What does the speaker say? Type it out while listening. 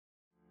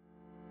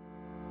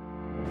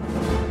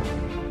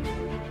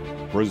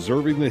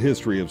preserving the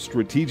history of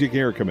Strategic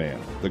Air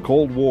Command, the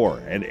Cold War,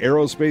 and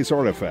aerospace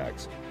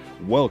artifacts.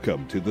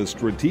 Welcome to the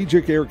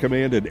Strategic Air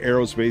Command and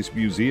Aerospace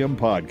Museum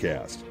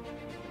podcast.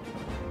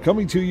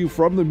 Coming to you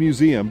from the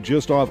museum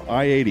just off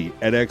I-80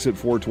 at exit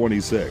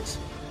 426.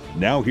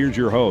 Now here's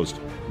your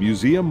host,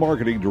 Museum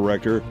Marketing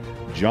Director,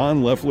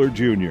 John Leffler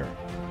Jr.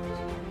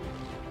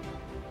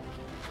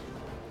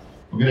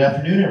 Well, good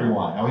afternoon,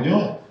 everyone. How are we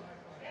doing?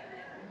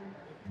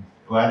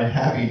 Glad to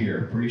have you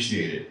here.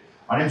 Appreciate it.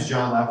 My name is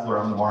John Leffler.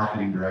 I'm the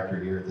Marketing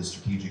Director here at the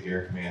Strategic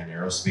Air Command and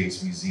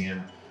Aerospace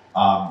Museum.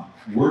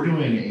 We're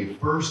doing a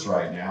first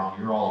right now,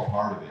 and you're all a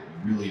part of it.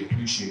 We really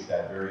appreciate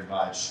that very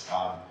much.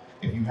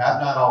 If you have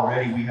not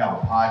already, we have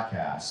a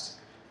podcast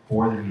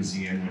for the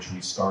museum, which we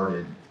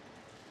started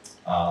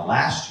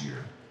last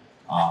year.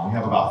 We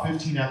have about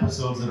 15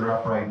 episodes that are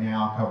up right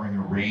now, covering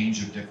a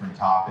range of different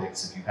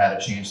topics. If you've had a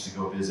chance to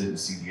go visit and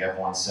see the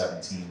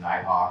F-117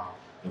 Nighthawk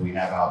that we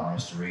have out in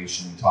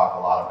restoration, we talk a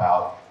lot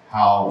about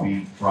how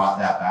we brought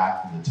that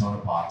back from the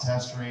Tonopah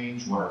test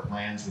range, what our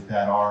plans with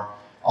that are.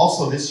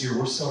 Also this year,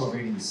 we're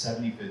celebrating the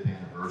 75th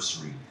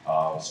anniversary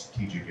of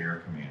Strategic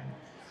Air Command.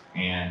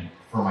 And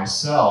for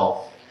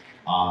myself,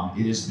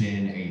 it has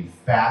been a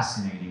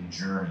fascinating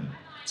journey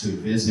to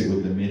visit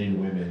with the men and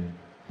women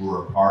who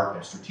are part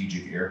of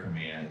Strategic Air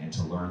Command and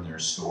to learn their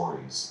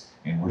stories.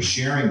 And we're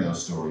sharing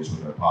those stories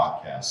with our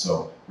podcast.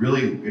 So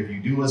really, if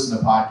you do listen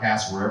to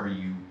podcasts, wherever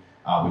you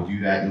would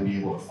do that, you'll be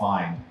able to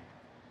find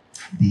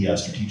the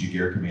Strategic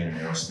Air Command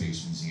and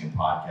Aerospace Museum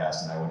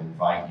podcast, and I would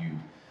invite you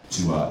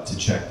to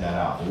check that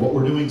out. But what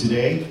we're doing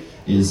today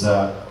is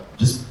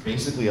just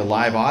basically a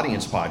live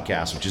audience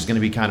podcast, which is going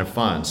to be kind of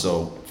fun.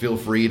 So feel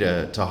free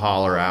to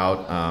holler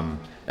out.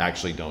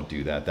 Actually, don't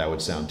do that. That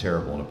would sound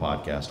terrible in a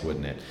podcast,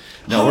 wouldn't it?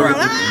 No,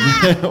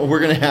 we're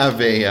going to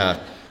have a.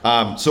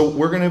 So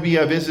we're going to be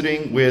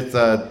visiting with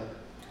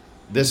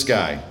this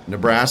guy,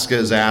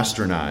 Nebraska's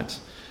astronaut.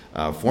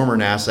 Former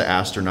NASA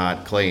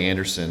astronaut Clay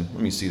Anderson.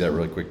 Let me see that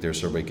really quick there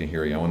so everybody can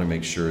hear you. I want to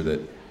make sure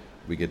that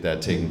we get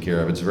that taken care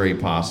of. It's very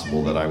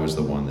possible that I was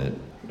the one that...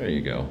 There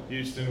you go.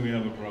 Houston, we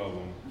have a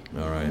problem.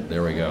 All right,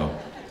 there we go.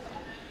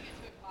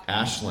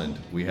 Ashland,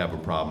 we have a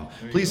problem.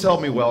 Please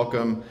help me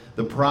welcome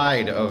the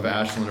pride of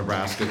Ashland,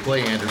 Nebraska,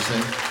 Clay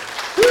Anderson.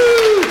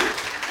 Woo!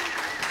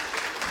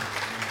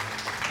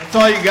 That's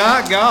all you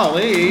got?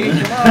 Golly.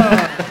 Come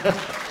on.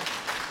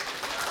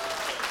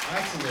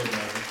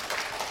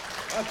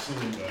 That's a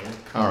little better.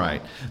 All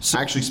right. So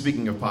actually,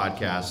 speaking of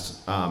podcasts,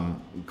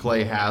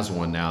 Clay has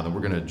one now. Then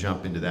we're going to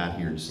jump into that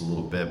here in just a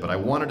little bit. But I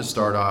wanted to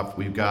start off.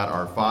 We've got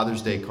our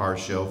Father's Day car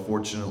show.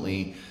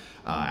 Fortunately,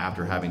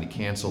 after having to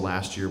cancel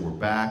last year, we're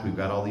back. We've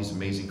got all these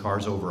amazing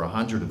cars, over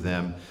 100 of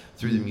them,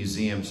 through the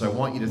museum. So I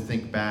want you to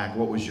think back.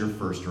 What was your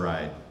first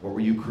ride? What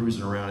were you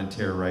cruising around and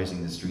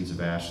terrorizing the streets of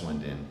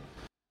Ashland in?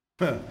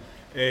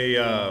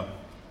 A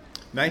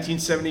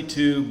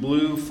 1972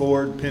 blue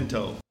Ford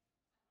Pinto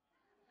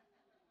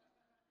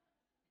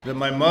that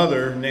my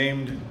mother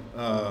named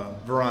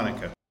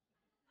Veronica,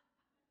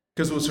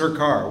 because it was her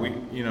car. We,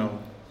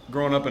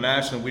 growing up in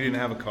Ashland, we didn't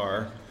have a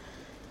car.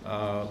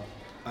 I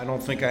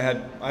don't think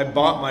I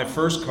bought my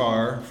first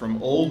car from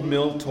Old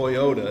Mill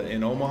Toyota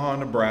in Omaha,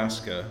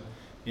 Nebraska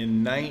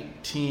in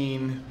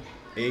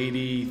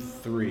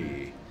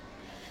 1983.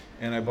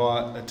 And I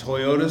bought a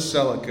Toyota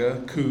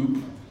Celica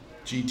Coupe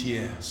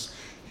GTS.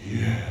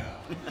 Yeah.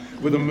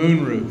 With a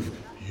moonroof.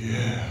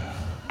 Yeah.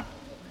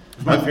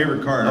 My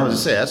favorite car. I was going to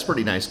say, that's a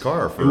pretty nice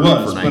car for It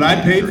was, for but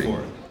I paid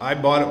for it. I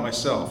bought it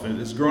myself. And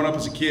as growing up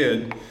as a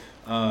kid,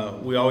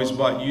 we always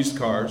bought used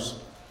cars.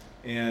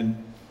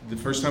 And the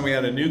first time we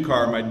had a new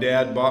car, my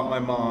dad bought my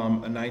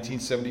mom a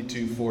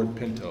 1972 Ford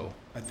Pinto.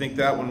 I think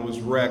that one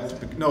was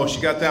wrecked. No, she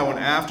got that one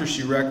after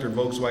she wrecked her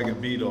Volkswagen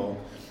Beetle,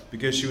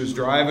 because she was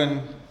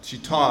driving, she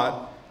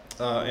taught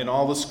in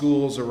all the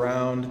schools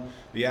around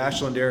the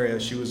Ashland area.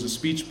 She was a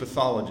speech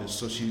pathologist,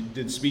 so she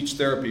did speech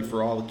therapy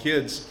for all the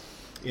kids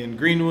in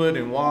Greenwood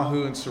and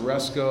Wahoo and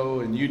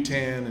Ceresco and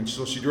Utan, and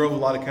so she drove a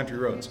lot of country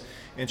roads.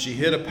 And she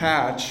hit a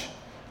patch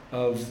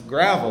of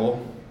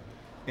gravel,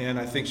 and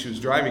I think she was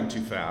driving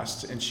too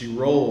fast, and she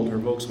rolled her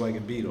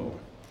Volkswagen Beetle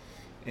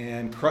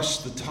and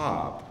crushed the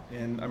top.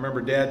 And I remember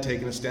Dad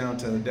taking us down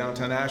to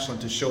downtown Ashland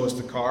to show us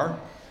the car,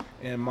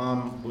 and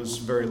Mom was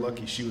very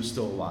lucky she was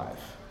still alive.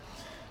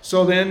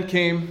 So then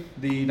came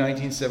the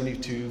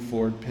 1972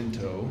 Ford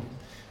Pinto,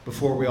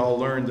 before we all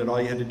learned that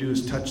all you had to do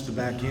is touch the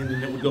back end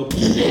and it would go.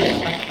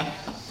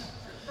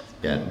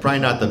 Yeah, probably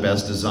not the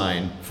best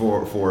design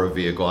for a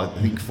vehicle. I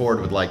think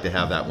Ford would like to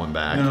have that one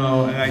back.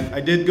 No, and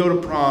I did go to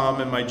prom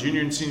in my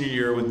junior and senior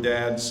year with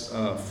Dad's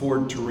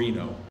Ford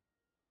Torino.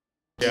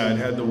 Yeah, it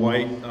had the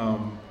white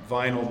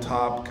vinyl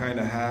top,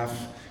 kind of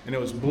half, and it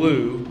was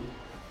blue.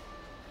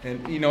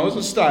 And, it was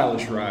a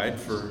stylish ride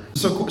for...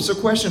 So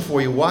question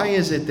for you, why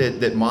is it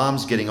that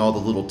Mom's getting all the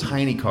little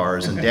tiny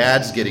cars and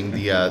Dad's getting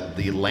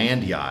the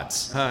land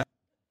yachts?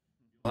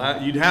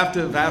 You'd have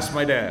to have asked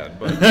my dad,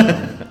 but...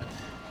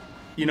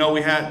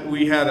 we had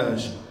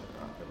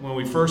when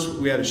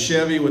we had a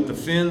Chevy with the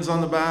fins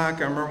on the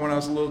back. I remember when I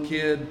was a little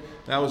kid,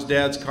 that was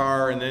Dad's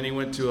car, and then he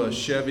went to a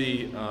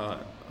Chevy,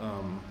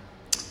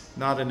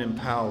 not an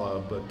Impala,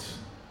 but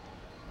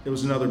it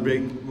was another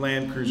big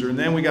Land Cruiser. And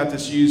then we got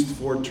this used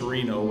Ford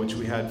Torino, which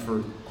we had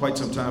for quite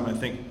some time. I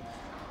think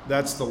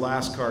that's the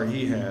last car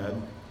he had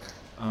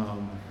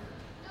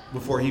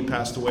before he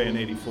passed away in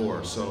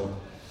 '84. So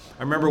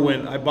I remember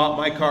when I bought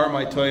my car,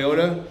 my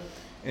Toyota,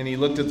 and he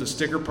looked at the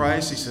sticker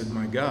price. He said,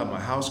 "My God, my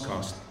house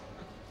cost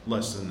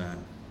less than that."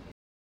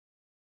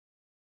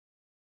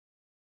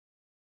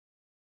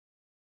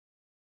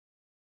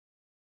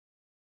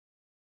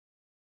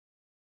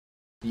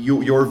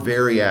 You're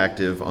very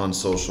active on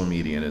social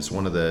media, and it's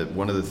one of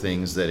the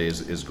things that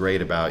is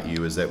great about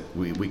you is that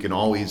we can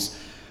always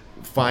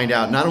find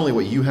out not only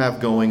what you have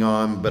going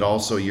on, but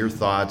also your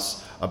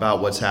thoughts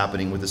about what's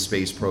happening with the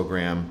space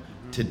program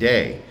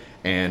today.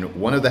 And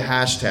one of the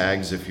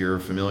hashtags, if you're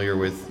familiar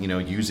with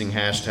using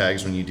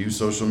hashtags when you do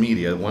social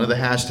media, one of the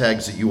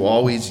hashtags that you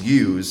always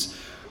use,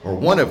 or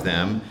one of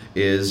them,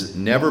 is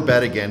never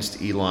bet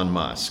against Elon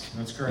Musk.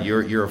 That's correct.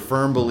 You're a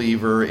firm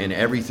believer in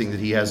everything that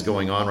he has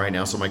going on right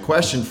now. So my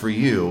question for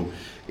you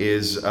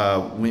is,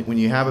 when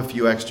you have a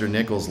few extra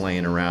nickels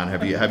laying around,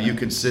 have you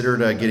considered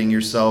getting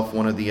yourself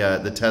one of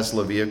the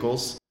Tesla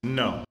vehicles?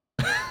 No.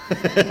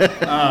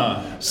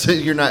 So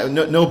you're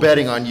no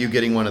betting on you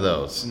getting one of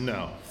those?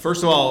 No.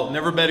 First of all,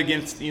 never bet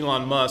against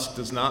Elon Musk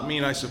does not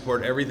mean I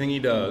support everything he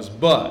does,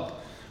 but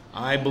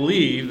I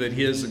believe that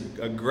his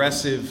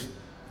aggressive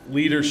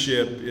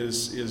leadership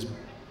is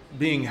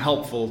being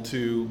helpful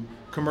to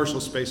commercial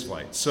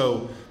spaceflight.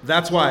 So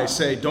that's why I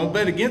say don't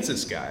bet against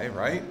this guy,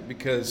 right?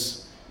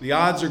 Because the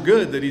odds are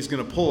good that he's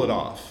going to pull it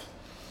off.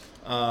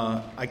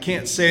 I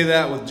can't say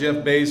that with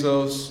Jeff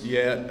Bezos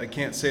yet. I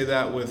can't say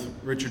that with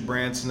Richard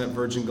Branson at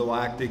Virgin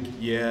Galactic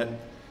yet,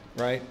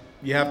 right?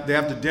 They have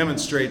to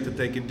demonstrate that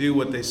they can do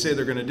what they say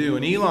they're going to do.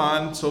 And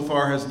Elon so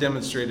far has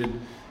demonstrated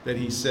that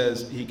he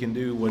says he can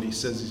do what he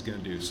says he's going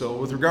to do. So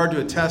with regard to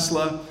a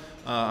Tesla,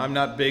 I'm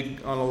not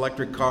big on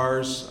electric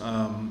cars.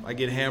 I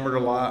get hammered a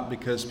lot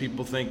because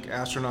people think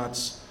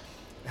astronauts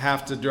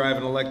have to drive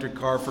an electric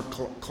car for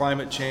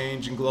climate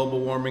change and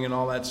global warming and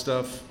all that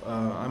stuff.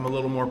 I'm a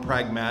little more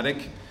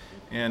pragmatic,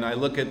 and I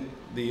look at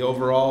the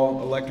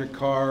overall electric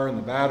car and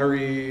the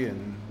battery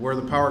and where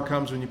the power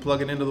comes when you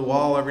plug it into the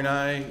wall every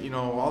night,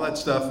 all that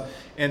stuff.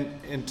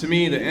 And to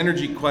me, the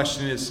energy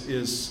question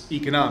is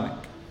economic,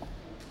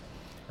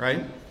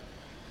 right?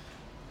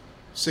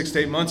 6 to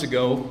 8 months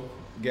ago,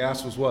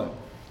 gas was what?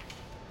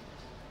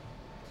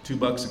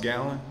 $2 a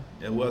gallon?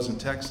 It was in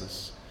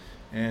Texas.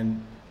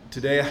 And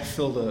today I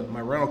filled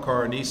my rental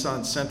car, a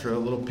Nissan Sentra, a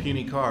little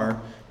puny car,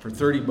 for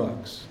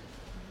 $30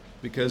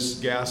 because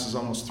gas is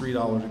almost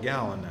 $3 a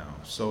gallon now.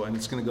 So, and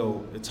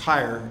it's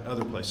higher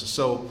other places.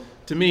 So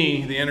to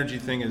me, the energy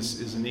thing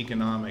is an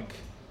economic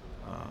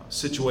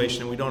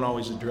situation, and we don't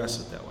always address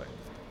it that way.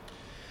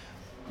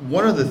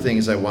 One of the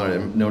things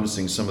I'm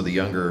noticing some of the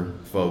younger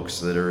folks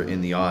that are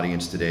in the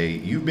audience today,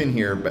 you've been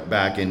here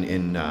back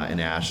in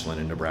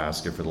Ashland in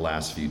Nebraska for the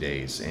last few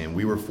days, and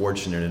we were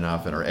fortunate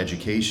enough, and our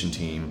education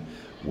team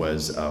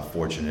was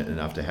fortunate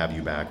enough to have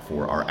you back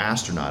for our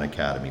Astronaut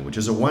Academy, which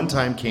is a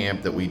one-time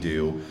camp that we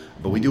do,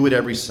 but we do it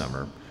every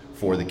summer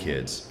for the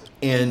kids.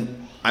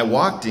 And I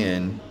walked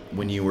in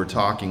when you were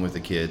talking with the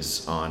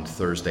kids on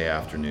Thursday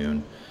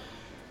afternoon,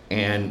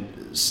 and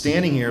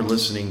standing here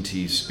listening to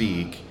you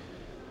speak,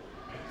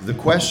 the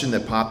question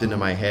that popped into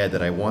my head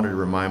that I wanted to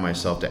remind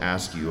myself to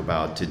ask you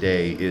about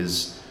today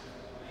is,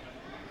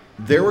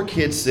 there were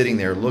kids sitting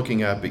there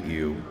looking up at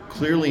you,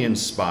 clearly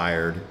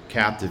inspired,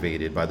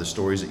 captivated by the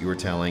stories that you were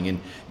telling. And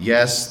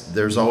yes,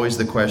 there's always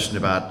the question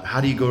about, how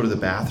do you go to the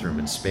bathroom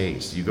in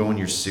space? You go in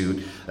your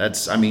suit.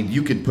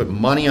 You could put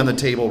money on the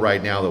table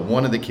right now that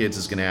one of the kids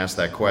is going to ask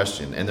that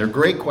question. And they're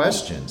great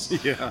questions.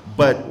 Yeah.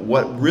 But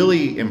what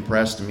really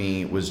impressed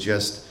me was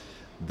just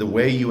the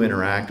way you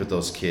interact with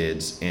those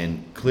kids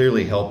and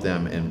clearly help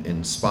them and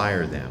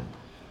inspire them.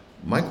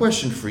 My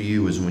question for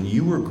you is, when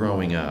you were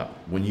growing up,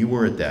 when you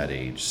were at that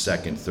age,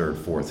 2nd, 3rd,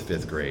 4th,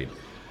 5th grade,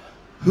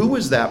 who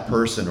was that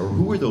person, or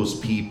who were those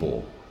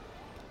people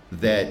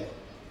that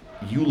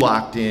you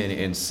locked in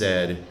and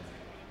said,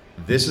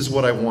 this is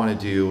what I want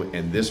to do,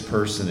 and this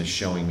person is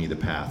showing me the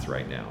path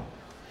right now?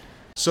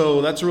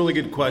 So that's a really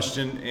good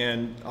question,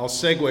 and I'll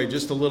segue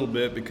just a little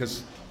bit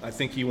because I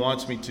think he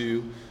wants me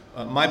to.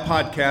 My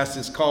podcast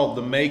is called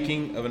The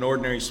Making of an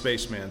Ordinary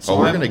Spaceman. So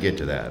we're going to get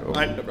to that.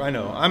 I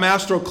know. I'm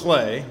Astro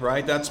Clay,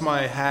 right? That's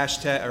my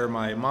hashtag or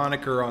my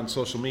moniker on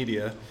social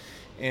media.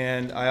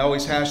 And I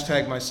always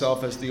hashtag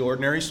myself as The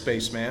Ordinary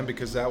Spaceman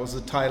because that was the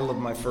title of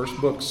my first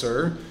book,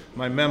 sir,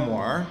 my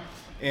memoir.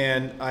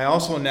 And I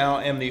also now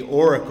am the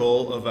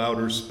Oracle of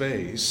Outer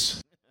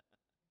Space.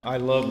 I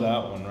love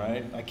that one,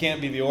 right? I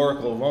can't be the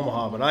Oracle of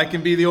Omaha, but I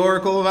can be the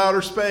Oracle of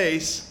Outer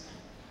Space.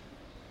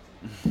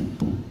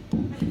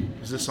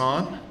 Is this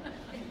on?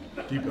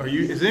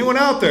 Is anyone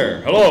out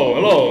there?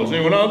 Hello, is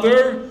anyone out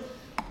there?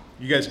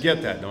 You guys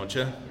get that, don't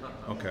you?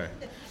 Okay.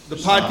 The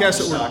podcast that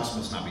stocks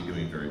must not be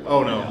doing very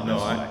Oh no.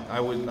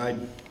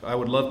 I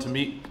would love to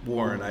meet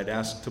Warren. I'd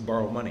ask to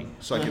borrow money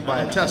so I could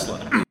buy a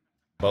Tesla.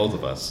 Both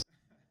of us.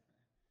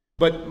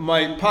 But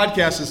my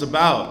podcast is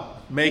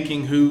about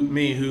making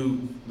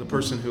the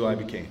person who I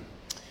became.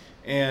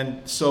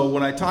 And so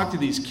when I talk to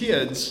these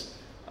kids,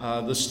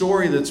 the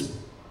story that's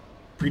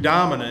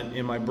predominant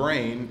in my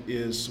brain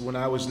is when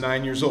I was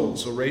 9 years old.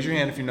 So raise your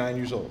hand if you're 9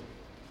 years old.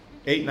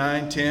 8,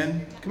 9,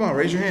 10. Come on,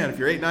 raise your hand if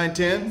you're 8, 9,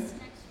 10.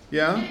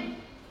 Yeah?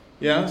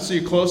 Yeah, so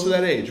you're close to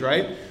that age,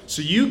 right?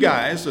 So you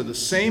guys are the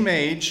same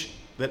age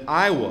that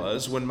I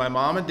was when my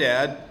mom and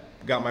dad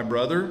got my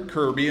brother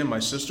Kirby and my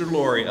sister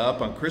Lori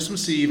up on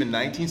Christmas Eve in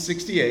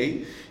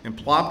 1968 and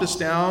plopped us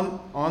down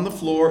on the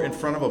floor in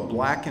front of a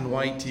black and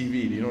white TV.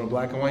 Do you know what a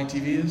black and white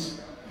TV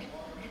is?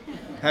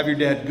 Have your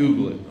dad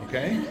Google it,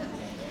 okay?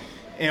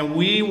 And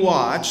we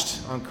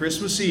watched on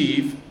Christmas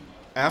Eve,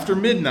 after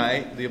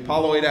midnight, the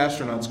Apollo 8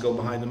 astronauts go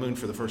behind the moon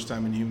for the first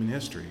time in human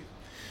history.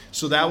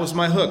 So that was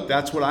my hook.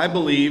 That's what I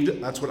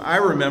believed. That's what I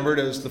remembered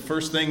as the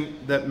first thing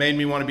that made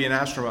me want to be an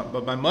astronaut.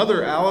 But my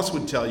mother, Alice,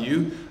 would tell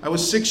you I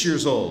was 6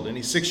 years old.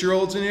 Any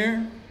 6-year-olds in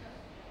here?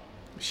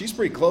 She's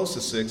pretty close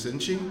to 6,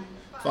 isn't she?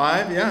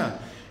 5? Yeah.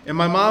 And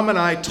my mom and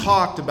I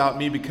talked about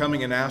me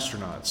becoming an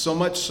astronaut. So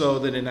much so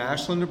that in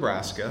Ashland,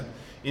 Nebraska,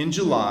 in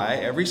July,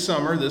 every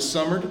summer, this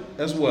summer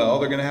as well,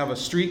 they're going to have a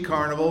street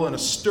carnival and a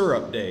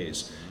stirrup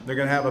days. They're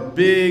going to have a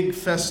big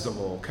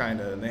festival, kind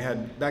of.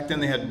 And back then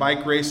they had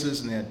bike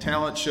races and they had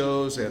talent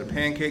shows. They had a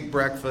pancake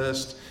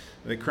breakfast.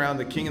 They crowned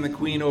the king and the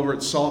queen over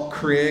at Salt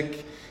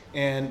Creek.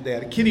 And they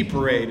had a kiddie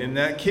parade. And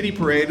that kiddie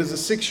parade, as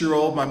a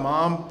 6-year-old, my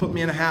mom put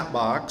me in a hat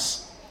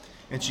box.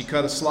 And she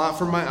cut a slot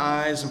for my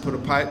eyes and put a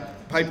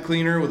pipe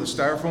cleaner with a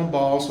styrofoam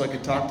ball so I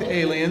could talk to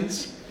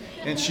aliens.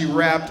 And she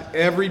wrapped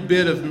every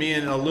bit of me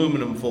in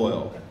aluminum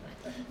foil.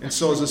 And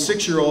so as a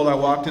 6-year-old, I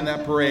walked in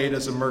that parade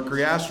as a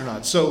Mercury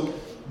astronaut. So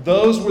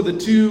those were the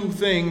two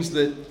things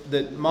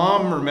that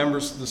Mom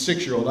remembers, the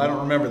 6-year-old. I don't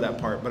remember that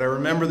part, but I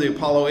remember the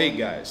Apollo 8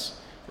 guys,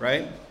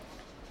 right?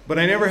 But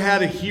I never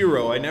had a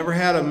hero. I never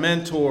had a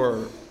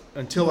mentor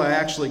until I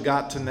actually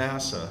got to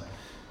NASA.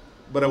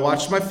 But I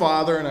watched my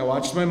father and I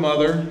watched my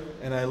mother,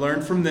 and I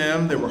learned from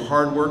them. They were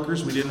hard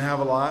workers. We didn't have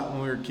a lot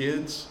when we were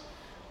kids.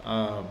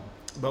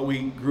 But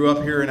we grew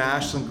up here in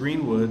Ashland,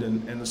 Greenwood,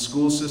 and the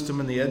school system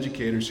and the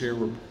educators here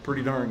were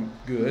pretty darn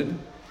good.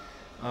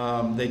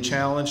 They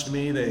challenged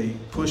me, they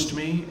pushed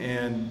me,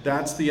 and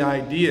that's the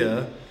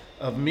idea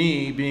of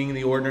me being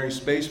the ordinary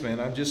spaceman.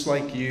 I'm just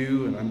like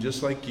you, and I'm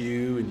just like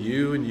you, and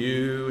you, and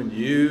you, and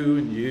you,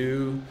 and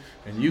you,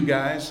 and you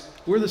guys.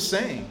 We're the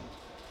same.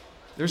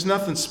 There's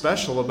nothing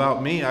special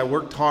about me. I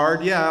worked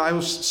hard. Yeah, I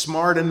was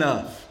smart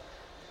enough,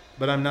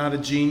 but I'm not a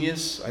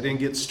genius. I didn't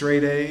get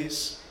straight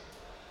A's.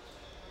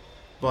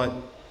 But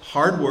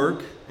hard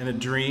work and a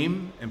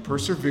dream and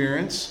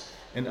perseverance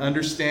and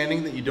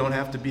understanding that you don't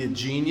have to be a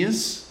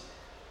genius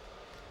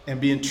and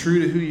being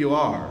true to who you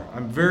are.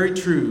 I'm very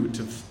true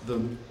to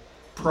the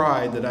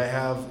pride that I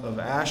have of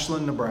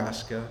Ashland,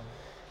 Nebraska,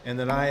 and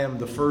that I am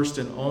the first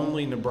and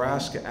only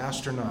Nebraska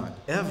astronaut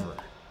ever.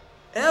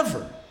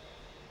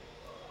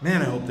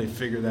 Man, I hope they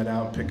figure that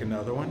out and pick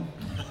another one.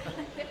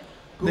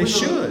 They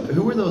should.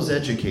 Who were those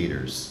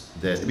educators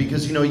that,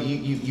 because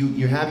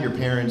you have your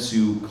parents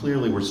who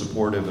clearly were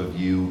supportive of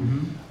you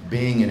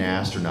being an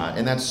astronaut,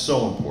 and that's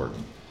so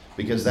important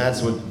because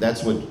that's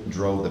what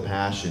drove the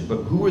passion.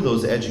 But who were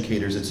those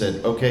educators that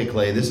said, okay,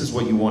 Clay, this is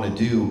what you want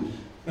to do,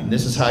 and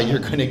this is how you're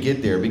going to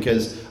get there?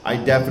 Because I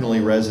definitely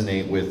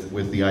resonate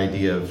with the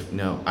idea of,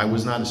 no, I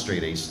was not a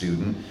straight A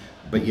student,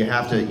 but you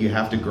have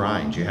to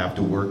grind, you have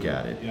to work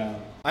at it. Yeah.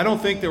 I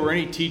don't think there were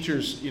any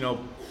teachers,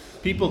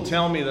 people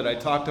tell me that I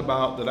talked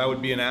about that I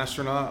would be an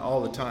astronaut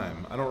all the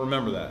time. I don't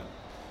remember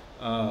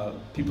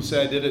that. People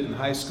say I did it in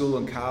high school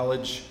and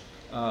college,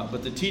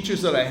 but the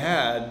teachers that I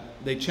had,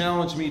 they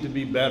challenged me to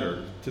be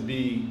better, to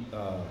be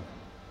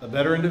a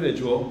better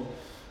individual,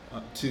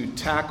 to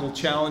tackle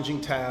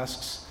challenging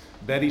tasks.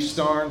 Betty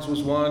Starnes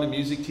was one, a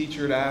music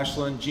teacher at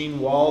Ashland. Gene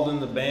Walden,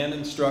 the band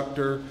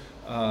instructor.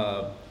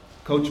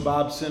 Coach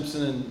Bob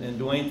Simpson and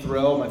Dwayne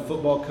Thorell, my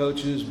football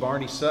coaches.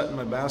 Barney Sutton,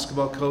 my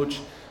basketball coach.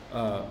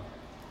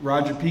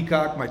 Roger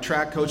Peacock, my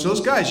track coach. Those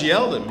guys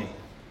yelled at me.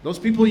 Those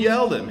people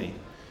yelled at me,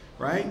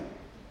 right?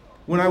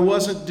 When I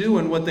wasn't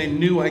doing what they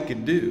knew I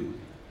could do.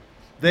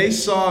 They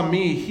saw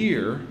me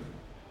here.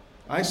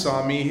 I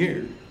saw me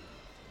here.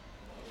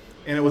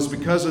 And it was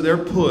because of their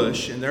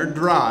push and their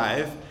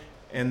drive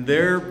and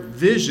their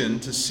vision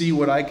to see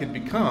what I could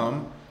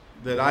become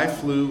that I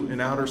flew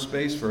in outer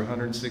space for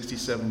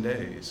 167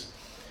 days.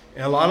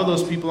 And a lot of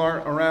those people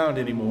aren't around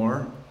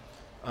anymore.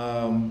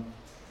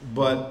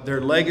 But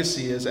their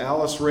legacy is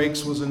Alice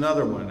Rakes was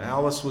another one.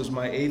 Alice was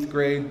my 8th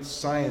grade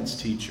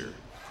science teacher.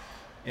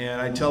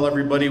 And I tell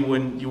everybody,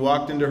 when you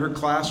walked into her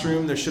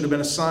classroom, there should have been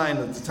a sign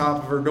at the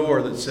top of her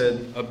door that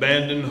said,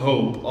 "Abandon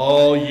hope,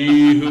 all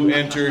ye who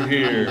enter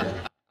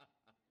here."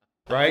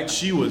 Right?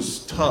 She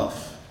was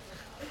tough.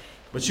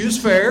 But she was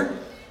fair.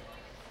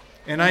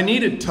 And I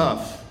needed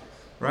tough,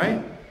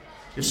 right?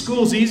 If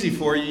school's easy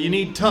for you, you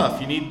need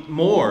tough. You need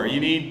more. You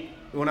need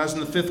when I was in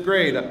the 5th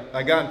grade,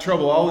 I got in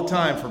trouble all the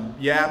time for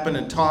yapping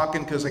and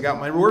talking because I got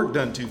my work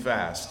done too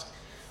fast.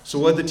 So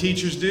what did the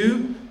teachers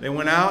do? They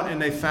went out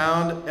and they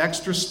found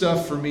extra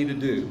stuff for me to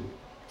do.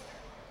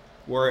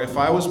 Where if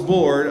I was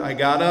bored, I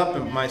got up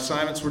and my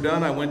assignments were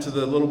done, I went to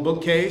the little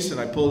bookcase and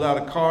I pulled out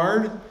a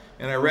card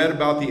and I read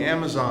about the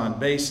Amazon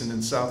basin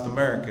in South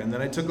America. And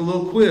then I took a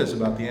little quiz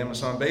about the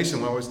Amazon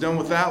basin. When I was done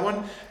with that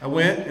one, I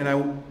went and I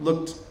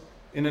looked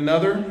in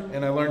another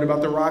and I learned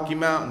about the Rocky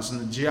Mountains and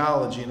the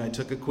geology, and I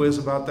took a quiz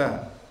about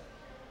that.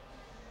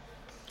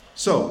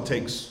 So it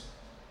takes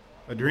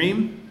a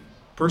dream,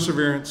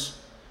 perseverance,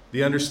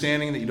 the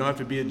understanding that you don't have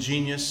to be a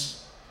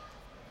genius,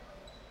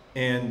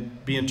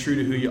 and being true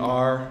to who you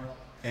are,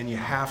 and you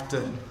have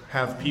to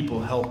have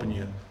people helping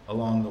you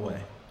along the way.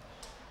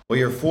 Well,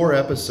 you're 4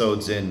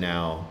 episodes in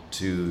now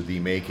to the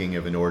Making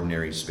of an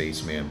Ordinary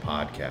Spaceman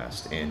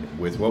podcast. And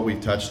with what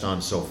we've touched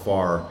on so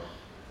far,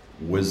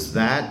 was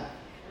that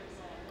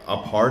a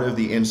part of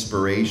the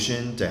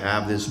inspiration to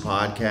have this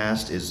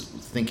podcast? Is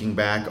thinking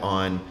back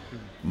on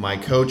my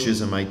coaches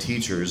and my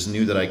teachers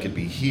knew that I could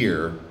be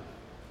here.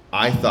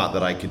 I thought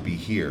that I could be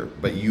here,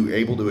 but you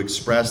able to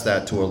express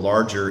that to a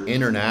larger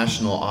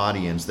international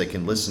audience that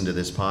can listen to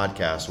this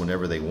podcast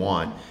whenever they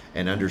want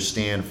and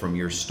understand from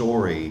your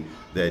story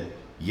that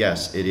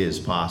yes, it is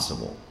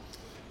possible.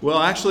 Well,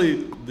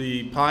 actually,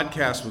 the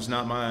podcast was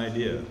not my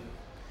idea.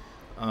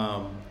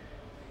 I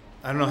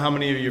don't know how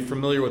many of you are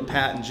familiar with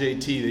Pat and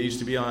JT. They used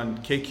to be on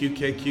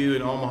KQKQ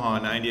in Omaha,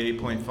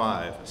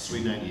 98.5.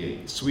 Sweet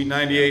 98. Sweet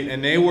 98.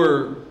 And they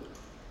were,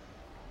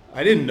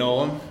 I didn't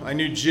know them. I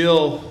knew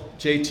Jill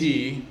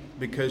JT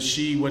because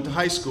she went to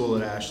high school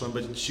at Ashland,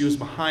 but she was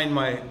behind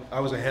I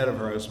was ahead of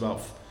her. I was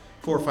about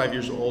 4 or 5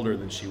 years older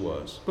than she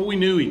was. But we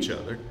knew each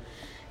other.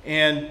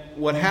 And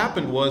what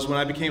happened was when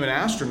I became an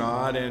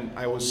astronaut and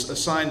I was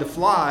assigned to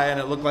fly and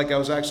it looked like I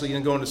was actually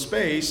going to go into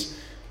space,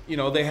 you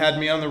know, they had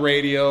me on the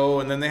radio,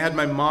 and then they had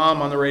my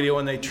mom on the radio,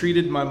 and they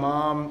treated my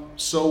mom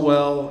so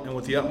well and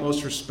with the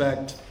utmost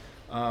respect.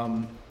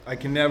 I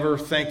can never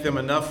thank them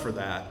enough for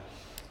that.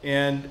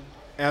 And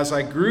as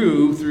I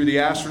grew through the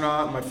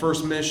astronaut, my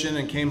first mission,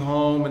 and came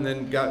home and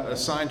then got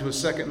assigned to a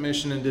second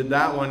mission and did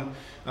that one,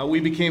 we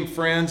became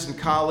friends and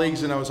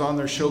colleagues, and I was on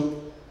their show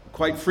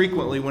quite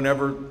frequently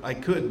whenever I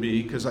could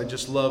be because I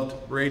just loved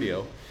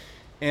radio.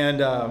 And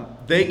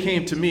they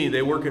came to me.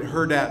 They work at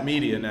Hurrdat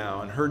Media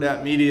now. And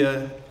Hurrdat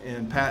Media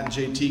and Pat and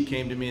JT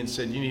came to me and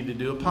said, you need to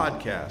do a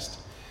podcast.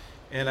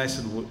 And I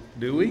said, well,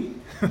 do we?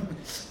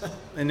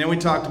 And then we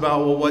talked about,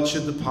 well, what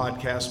should the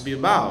podcast be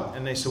about?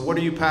 And they said, what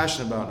are you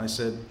passionate about? And I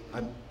said,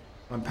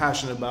 I'm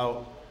passionate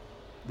about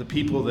the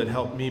people that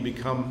helped me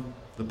become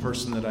the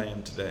person that I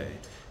am today.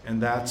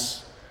 And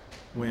that's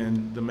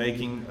when the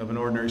Making of an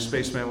Ordinary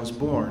Spaceman was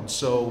born.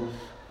 So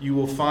you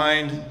will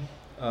find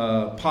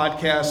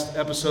podcast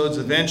episodes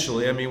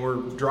eventually. I mean, we're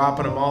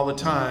dropping them all the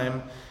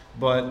time,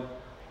 but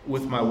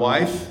with my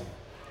wife,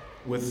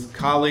 with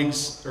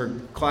colleagues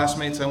or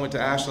classmates I went to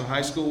Ashland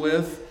High School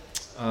with,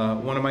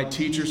 one of my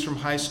teachers from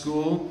high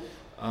school,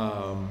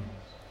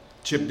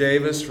 Chip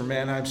Davis from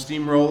Mannheim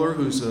Steamroller,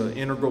 who's an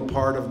integral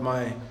part of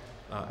my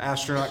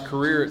astronaut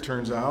career, it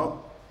turns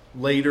out,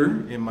 later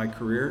in my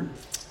career.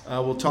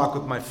 We'll talk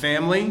with my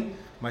family,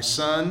 my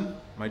son,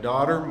 my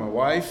daughter, my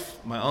wife,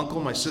 my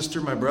uncle, my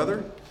sister, my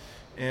brother.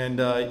 And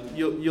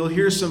you'll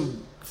hear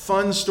some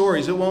fun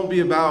stories. It won't be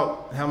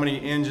about how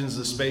many engines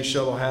the space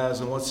shuttle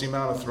has and what's the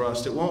amount of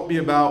thrust. It won't be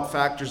about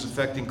factors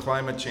affecting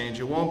climate change.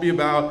 It won't be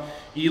about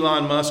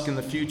Elon Musk in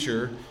the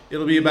future.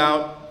 It'll be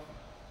about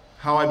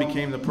how I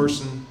became the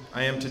person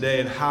I am today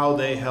and how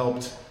they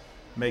helped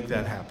make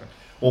that happen.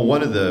 Well,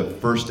 one of the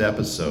first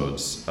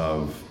episodes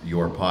of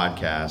your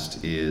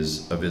podcast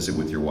is a visit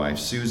with your wife,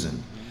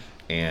 Susan.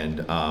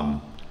 And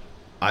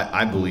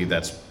I believe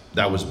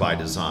that was by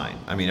design.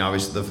 I mean,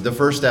 obviously, the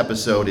first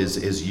episode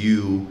is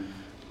you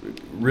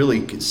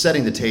really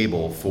setting the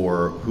table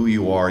for who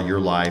you are, your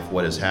life,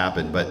 what has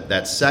happened. But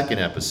that second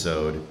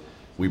episode,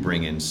 we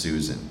bring in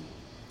Susan.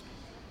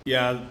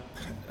 Yeah,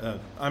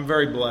 I'm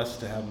very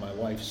blessed to have my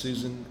wife,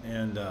 Susan.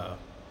 And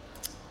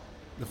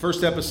the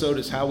first episode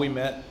is how we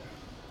met.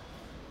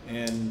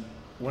 And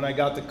when I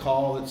got the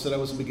call that said I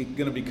was going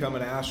to become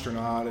an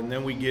astronaut, and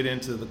then we get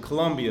into the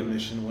Columbia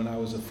mission when I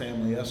was a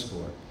family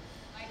escort.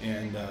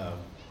 And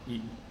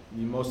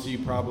most of you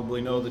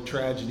probably know the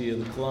tragedy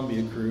of the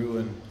Columbia crew,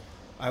 and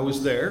I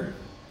was there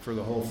for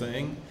the whole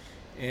thing.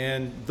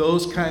 And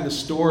those kind of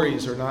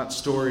stories are not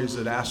stories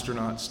that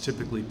astronauts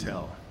typically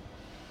tell.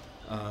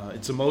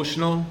 It's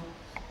emotional,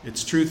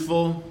 it's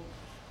truthful,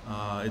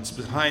 it's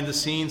behind the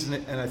scenes,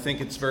 and I think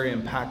it's very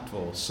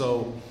impactful.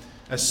 So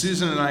as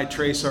Susan and I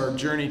trace our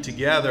journey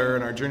together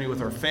and our journey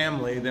with our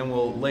family, then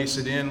we'll lace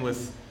it in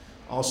with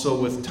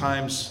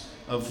times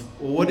of,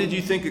 well, what did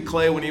you think of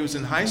Clay when he was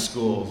in high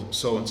school?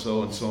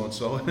 So-and-so and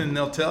so-and-so, and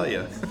they'll tell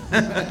you.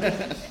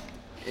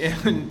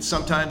 And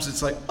sometimes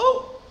it's like,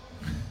 oh,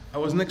 I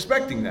wasn't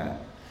expecting that.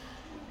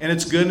 And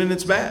it's good and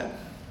it's bad.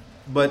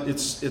 But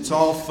it's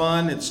all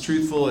fun, it's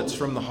truthful, it's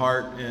from the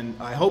heart, and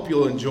I hope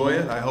you'll enjoy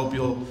it. I hope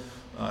you'll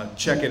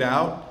check it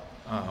out.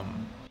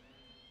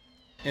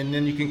 and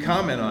then you can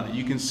comment on it.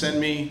 You can send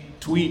me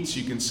tweets,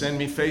 you can send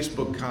me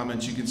Facebook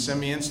comments, you can send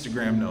me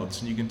Instagram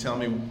notes, and you can tell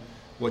me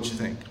what you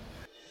think.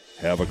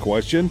 Have a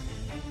question?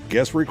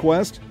 Guest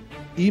request?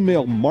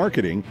 Email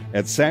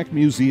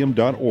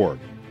marketing@sacmuseum.org.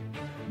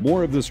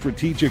 More of the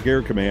Strategic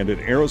Air Command and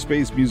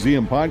Aerospace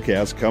Museum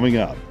podcast coming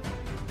up.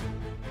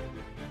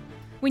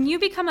 When you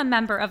become a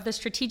member of the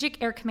Strategic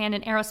Air Command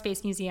and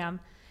Aerospace Museum,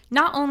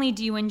 not only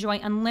do you enjoy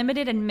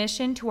unlimited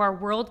admission to our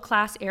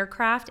world-class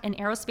aircraft and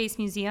aerospace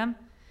museum,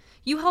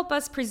 you help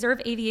us preserve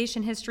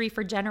aviation history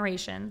for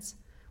generations,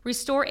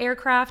 restore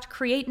aircraft,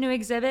 create new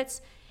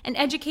exhibits, and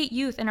educate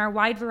youth in our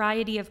wide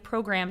variety of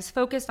programs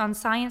focused on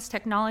science,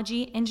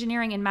 technology,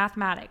 engineering, and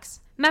mathematics.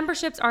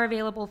 Memberships are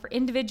available for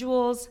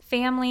individuals,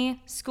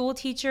 family, school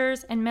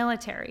teachers, and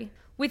military.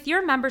 With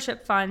your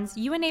membership funds,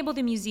 you enable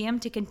the museum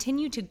to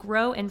continue to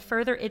grow and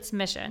further its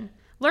mission.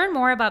 Learn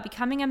more about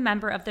becoming a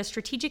member of the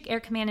Strategic Air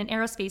Command and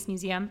Aerospace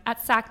Museum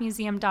at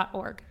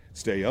sacmuseum.org.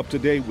 Stay up to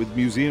date with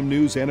museum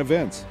news and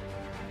events.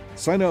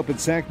 Sign up at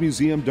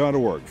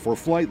sacmuseum.org for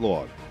Flight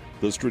Log,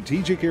 the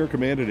Strategic Air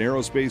Command and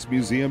Aerospace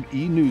Museum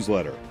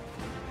e-newsletter.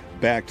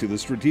 Back to the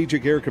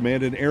Strategic Air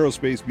Command and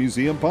Aerospace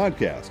Museum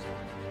podcast.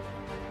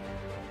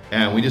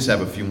 And we just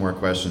have a few more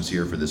questions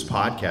here for this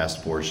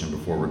podcast portion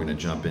before we're going to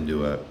jump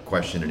into a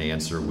question and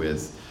answer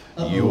with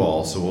you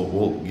all. So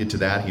we'll get to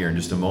that here in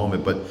just a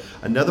moment. But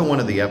another one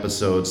of the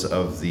episodes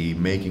of the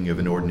Making of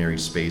an Ordinary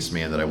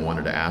Spaceman that I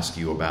wanted to ask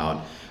you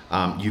about,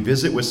 you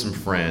visit with some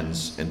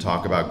friends and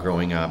talk about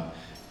growing up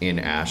in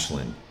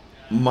Ashland.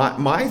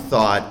 My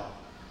thought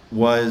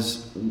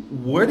was,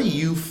 where do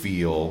you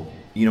feel,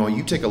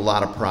 you take a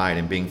lot of pride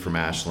in being from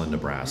Ashland,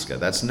 Nebraska.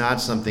 That's not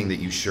something that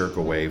you shirk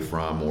away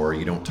from or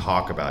you don't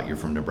talk about you're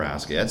from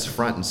Nebraska. That's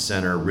front and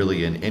center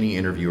really in any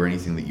interview or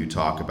anything that you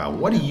talk about.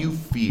 What do you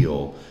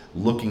feel,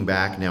 looking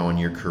back now on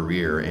your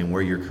career and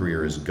where your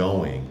career is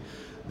going,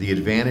 the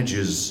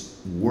advantages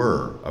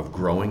were of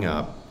growing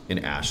up in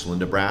Ashland,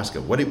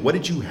 Nebraska? What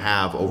did you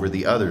have over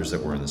the others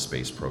that were in the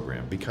space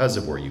program because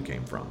of where you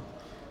came from?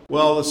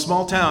 Well, the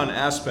small town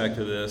aspect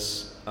of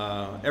this,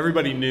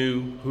 everybody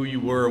knew who you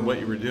were and what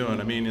you were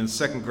doing. I mean, in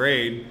second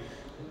grade,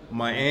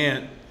 my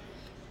aunt,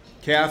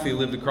 Kathy,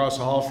 lived across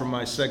the hall from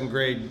my second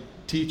grade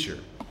teacher.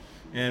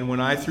 And when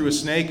I threw a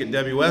snake at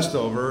Debbie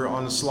Westover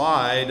on the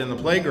slide in the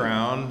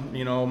playground,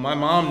 my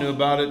mom knew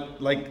about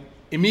it like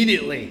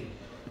immediately.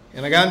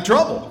 And I got in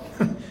trouble.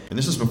 And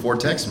this is before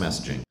text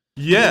messaging.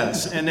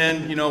 Yes, and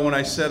then, when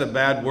I said a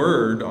bad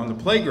word on the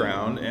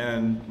playground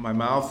and my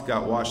mouth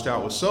got washed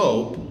out with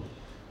soap,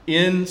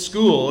 in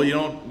school, we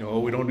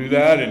don't do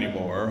that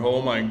anymore.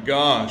 Oh my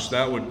gosh,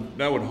 that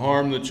would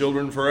harm the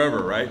children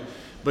forever, right?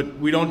 But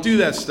we don't do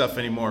that stuff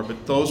anymore.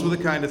 But those were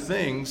the kind of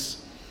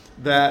things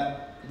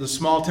that the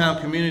small town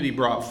community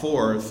brought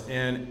forth,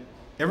 and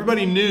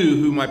everybody knew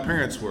who my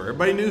parents were.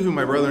 Everybody knew who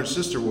my brother and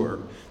sister were.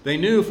 They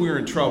knew if we were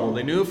in trouble.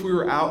 They knew if we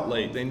were out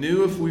late. They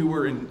knew if we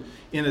were in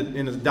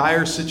a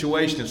dire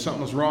situation, if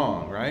something was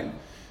wrong, right?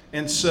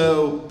 And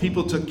so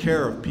people took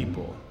care of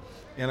people.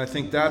 And I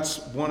think that's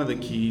one of the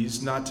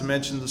keys, not to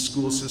mention the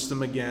school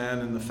system again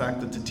and the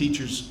fact that the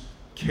teachers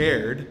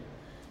cared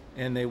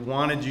and they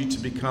wanted you to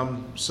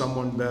become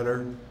someone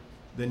better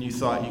than you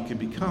thought you could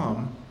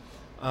become.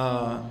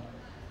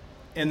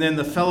 And then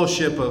the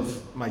fellowship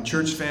of my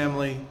church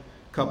family,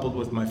 coupled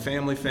with my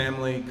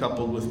family,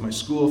 coupled with my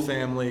school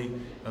family,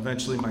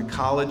 eventually my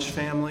college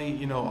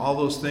family, all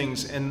those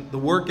things. And the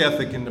work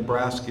ethic in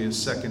Nebraska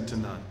is second to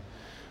none.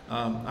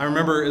 I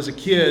remember as a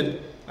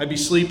kid, I'd be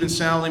sleeping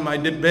soundly in my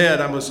bed.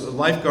 I was a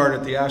lifeguard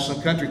at the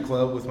Ashland Country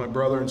Club with my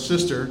brother and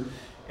sister.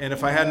 And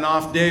if I had an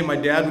off day, my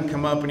dad would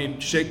come up and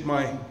he'd shake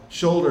my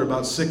shoulder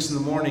about 6 in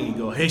the morning. He'd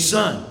go, "Hey,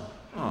 son."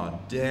 "Oh,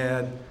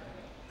 Dad,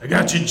 I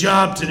got your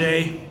job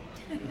today.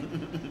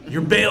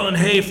 You're baling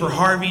hay for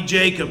Harvey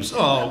Jacobs."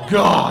 Oh,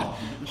 God.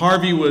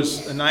 Harvey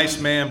was a nice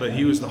man, but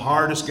he was the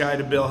hardest guy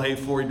to bale hay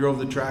for. He drove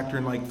the tractor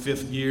in like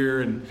 5th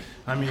gear. And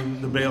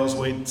the bales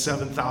weighed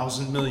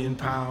 7,000 million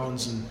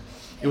pounds. And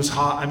it was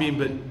hot.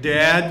 But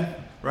Dad,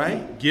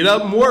 right? Get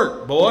up and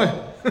work, boy.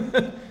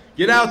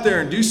 Get out there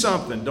and do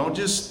something. Don't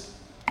just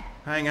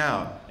hang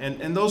out.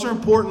 And those are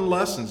important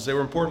lessons. They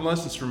were important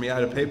lessons for me. I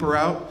had a paper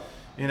route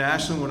in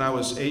Ashland when I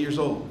was 8 years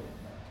old.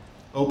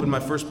 Opened my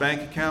first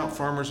bank account,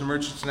 Farmers and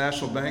Merchants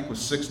National Bank, with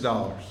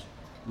 $6.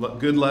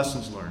 Good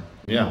lessons learned.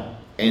 Yeah.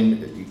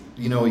 And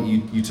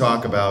you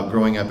talk about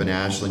growing up in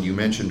Ashland. You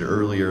mentioned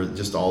earlier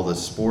just all the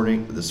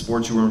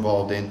sports you were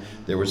involved in.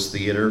 There was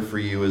theater for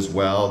you as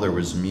well. There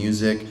was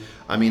music.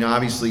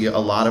 Obviously a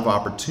lot of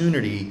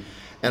opportunity.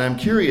 And I'm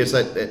curious,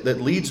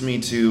 that leads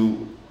me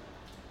to,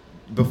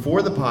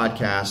 before the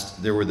podcast,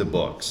 there were the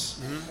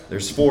books. Mm-hmm.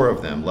 There's 4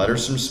 of them: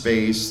 Letters from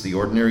Space, The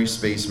Ordinary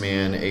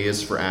Spaceman, A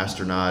is for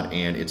Astronaut,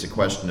 and It's a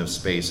Question of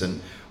Space.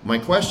 And my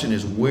question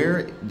is,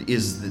 where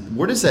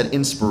does that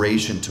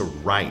inspiration to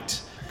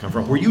write come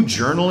from? Were you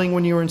journaling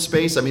when you were in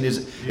space?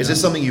 Is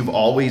this something you've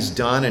always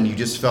done and you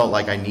just felt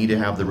like, I need to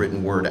have the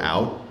written word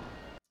out?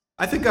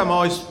 I think I've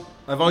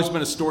always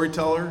been a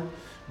storyteller,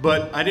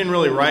 But I didn't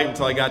really write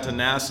until I got to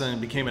NASA and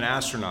became an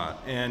astronaut.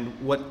 And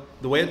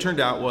the way it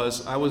turned out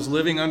was I was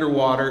living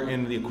underwater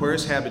in the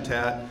Aquarius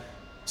habitat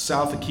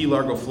south of Key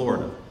Largo,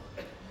 Florida.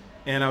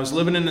 And I was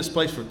living in this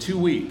place for 2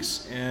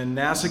 weeks. And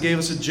NASA gave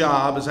us a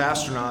job as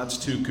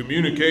astronauts to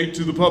communicate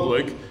to the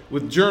public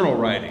with journal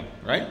writing,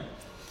 right?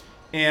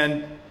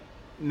 And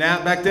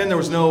back then there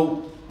was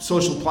no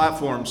social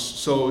platforms,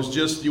 so it was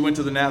just you went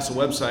to the NASA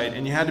website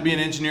and you had to be an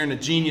engineer and a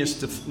genius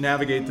to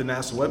navigate the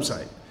NASA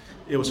website.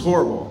 It was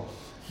horrible.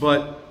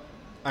 But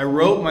I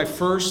wrote my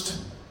first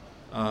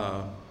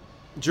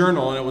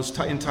journal, and it was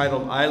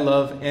entitled I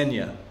Love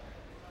Enya.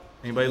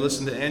 Anybody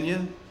listen to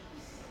Enya?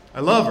 I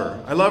love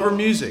her. I love her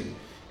music.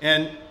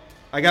 And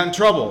I got in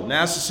trouble.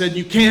 NASA said,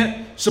 you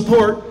can't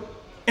support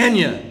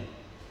Enya.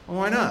 Well,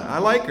 why not? I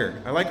like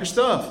her. I like her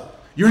stuff.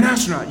 You're an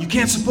astronaut. You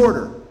can't support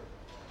her.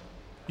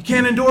 You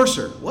can't endorse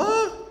her.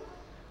 What?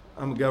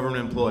 I'm a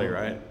government employee,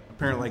 right?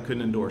 Apparently I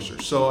couldn't endorse her.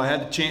 So I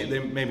had to change, they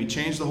made me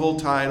change the whole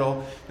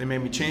title. They made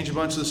me change a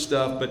bunch of the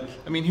stuff. But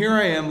I mean, here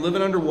I am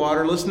living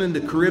underwater, listening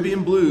to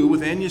Caribbean Blue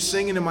with Enya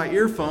singing in my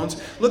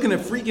earphones, looking at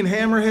freaking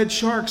hammerhead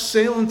sharks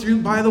sailing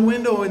through by the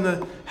window in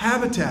the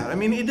habitat. I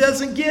mean, it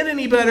doesn't get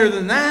any better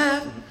than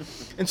that.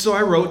 And so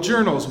I wrote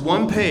journals,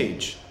 1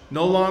 page,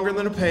 no longer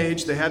than a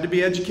page. They had to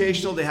be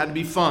educational. They had to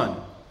be fun.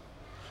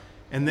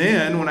 And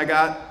then when I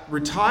got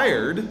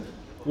retired,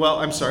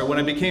 when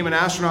I became an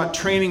astronaut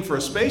training for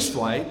a space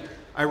flight,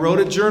 I wrote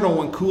a journal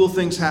when cool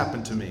things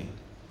happened to me.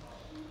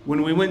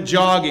 When we went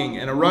jogging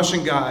and a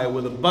Russian guy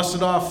with a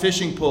busted off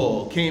fishing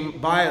pole came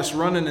by us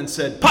running and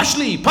said,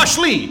 Pashli,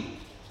 Pashli!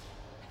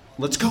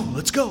 Let's go,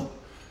 let's go.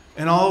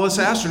 And all of us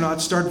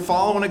astronauts started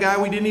following a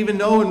guy we didn't even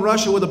know in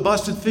Russia with a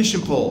busted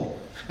fishing pole.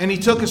 And he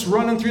took us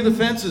running through the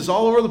fences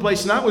all over the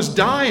place, and I was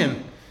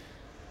dying.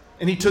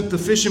 And he took the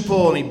fishing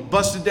pole and he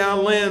busted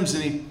down limbs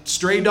and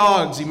stray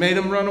dogs, he made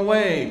them run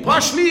away.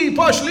 Pashli,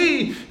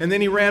 Pashli! And then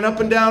he ran up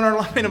and down our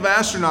line of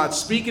astronauts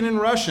speaking in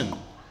Russian.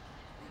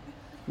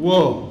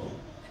 Whoa.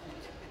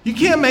 You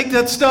can't make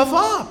that stuff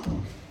up.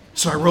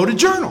 So I wrote a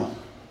journal.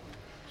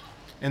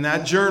 And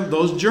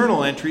those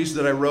journal entries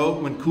that I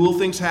wrote when cool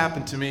things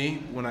happened to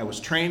me, when I was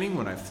training,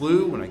 when I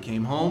flew, when I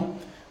came home,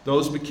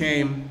 those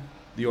became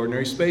The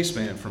Ordinary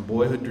Spaceman, From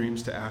Boyhood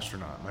Dreams to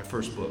Astronaut, my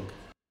first book.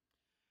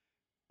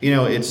 You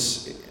know,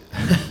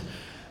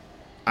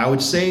 I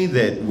would say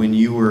that when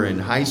you were in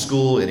high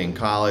school and in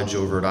college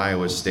over at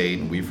Iowa State,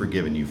 and we've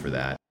forgiven you for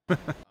that.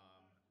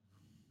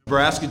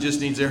 Nebraska just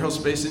needs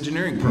aerospace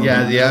engineering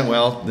program. Yeah,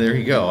 well, there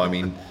you go. I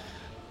mean,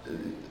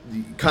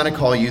 kind of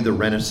call you the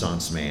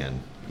Renaissance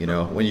man, you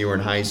know, when you were in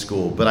high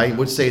school. But I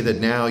would say that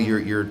now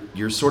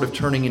you're sort of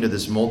turning into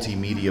this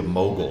multimedia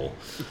mogul,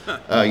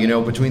 you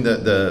know, between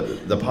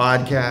the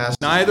podcast.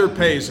 Neither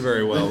pays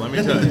very well, let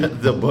me tell you.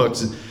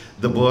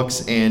 the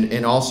books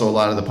and also a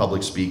lot of the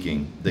public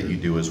speaking that you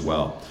do as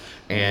well.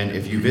 And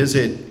if you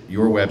visit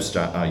your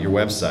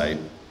website,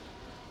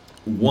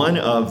 one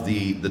of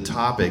the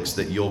topics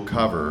that you'll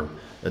cover,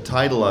 the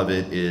title of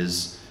it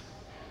is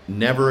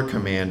Never a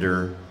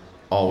Commander,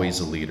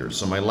 Always a Leader.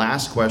 So my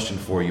last question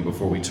for you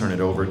before we turn it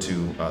over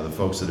to the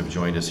folks that have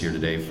joined us here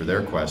today for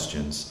their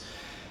questions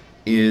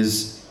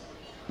is,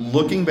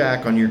 looking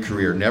back on your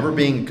career, never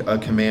being a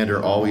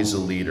commander, always a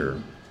leader,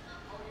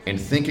 and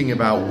thinking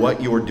about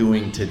what you're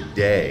doing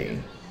today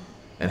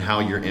and how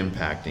you're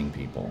impacting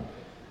people.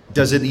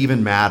 Does it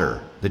even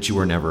matter that you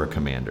were never a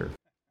commander?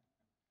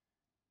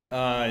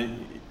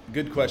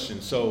 Good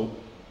question. So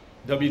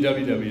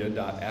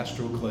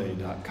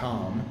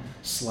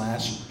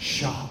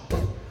www.astroclay.com/shop.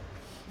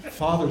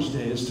 Father's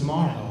Day is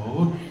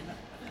tomorrow.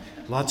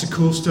 Lots of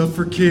cool stuff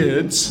for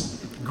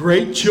kids.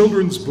 Great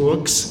children's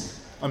books.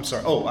 I'm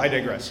sorry. Oh, I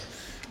digress.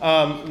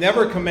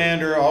 Never a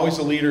commander, always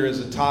a leader is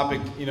a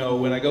topic. You know,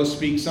 when I go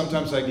speak,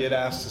 sometimes I get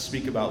asked to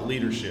speak about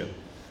leadership.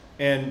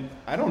 And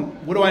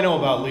what do I know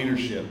about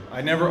leadership?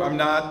 You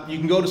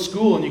can go to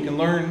school and you can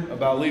learn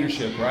about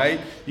leadership,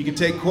 right? You can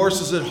take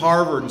courses at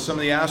Harvard, and some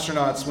of the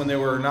astronauts, when they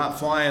were not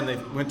flying, they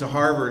went to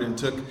Harvard and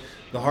took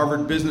the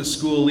Harvard Business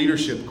School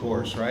leadership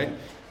course, right?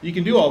 You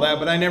can do all that,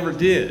 but I never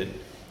did.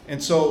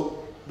 And so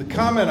the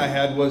comment I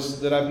had was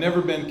that I've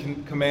never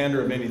been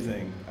commander of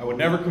anything. I would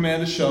never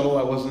command a shuttle.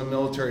 I wasn't a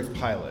military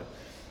pilot.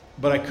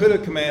 But I could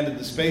have commanded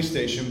the space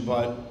station,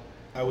 but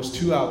I was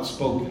too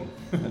outspoken.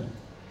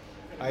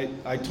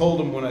 I told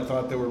them when I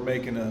thought they were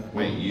making a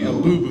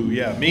boo-boo.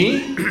 Yeah,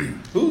 me?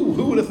 Who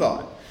would have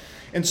thought?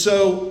 And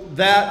so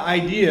that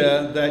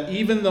idea that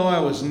even though I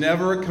was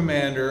never a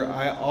commander,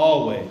 I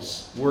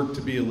always worked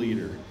to be a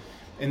leader.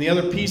 And the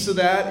other piece of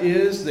that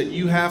is that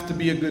you have to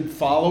be a good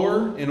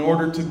follower in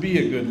order to be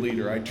a good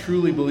leader. I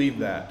truly believe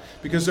that.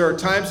 Because there are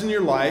times in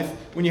your life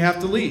when you have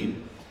to lead.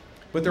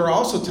 But there are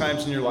also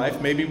times in your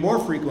life, maybe more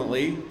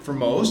frequently for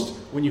most,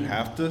 when you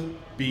have to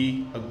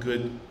be a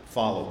good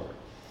follower.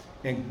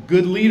 And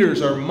good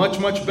leaders are much,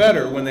 much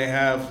better when they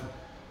have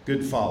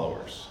good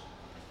followers.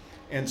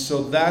 And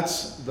so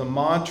that's the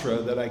mantra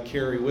that I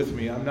carry with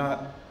me. I'm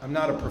not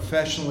a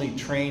professionally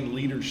trained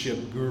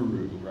leadership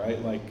guru,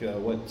 right? Like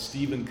what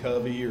Stephen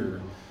Covey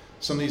or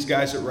some of these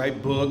guys that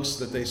write books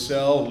that they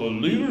sell, the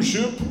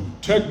leadership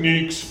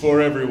techniques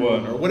for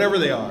everyone, or whatever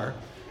they are.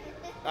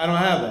 I don't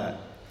have that.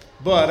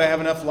 But I have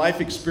enough life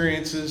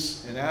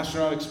experiences and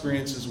astronaut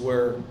experiences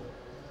where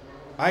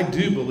I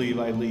do believe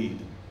I lead.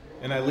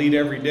 And I lead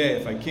every day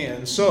if I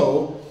can.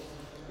 So,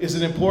 is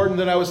it important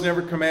that I was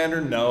never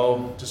commander?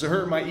 No. Does it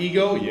hurt my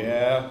ego?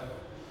 Yeah.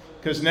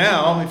 Because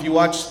now, if you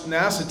watch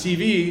NASA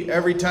TV,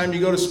 every time you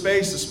go to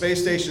space, the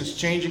space station's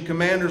changing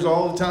commanders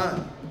all the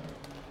time.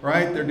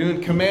 Right? They're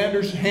doing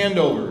commanders'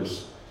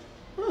 handovers.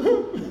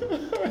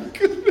 I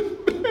could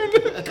have been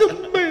a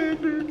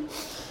commander.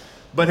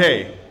 But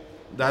hey,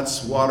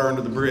 that's water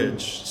under the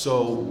bridge.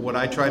 So what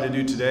I try to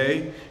do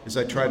today is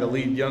I try to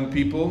lead young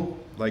people,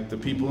 like the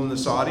people in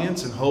this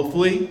audience, and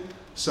hopefully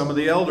some of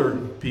the elder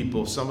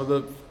people, some of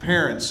the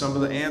parents, some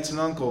of the aunts and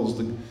uncles,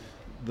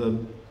 the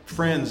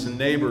friends and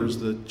neighbors,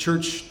 the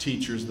church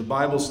teachers, the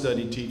Bible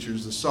study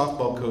teachers, the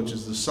softball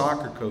coaches, the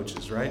soccer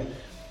coaches, right?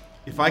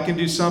 If I can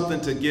do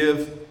something to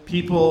give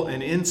people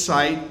an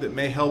insight that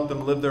may help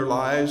them live their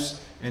lives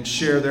and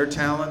share their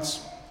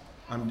talents,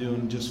 I'm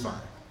doing just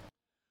fine.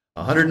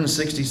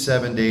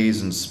 167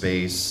 days in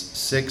space,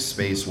 6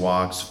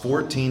 spacewalks,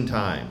 14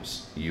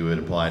 times you had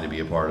applied to be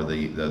a part of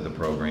the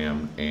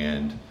program,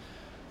 and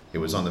it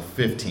was on the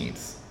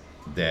 15th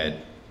that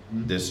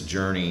this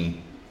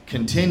journey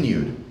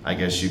continued, I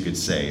guess you could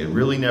say. It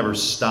really never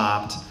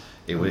stopped.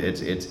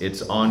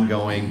 It's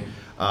ongoing.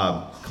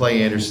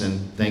 Clay Anderson,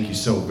 thank you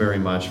so very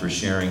much for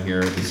sharing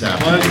here this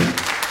afternoon.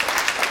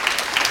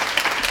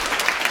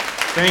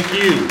 Thank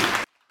you.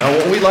 Now,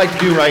 what we'd like to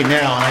do right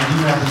now, I do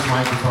have this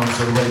microphone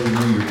so everybody can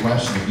hear your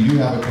question. If you do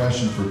have a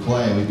question for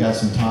Clay, we've got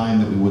some time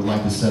that we would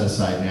like to set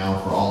aside now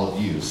for all of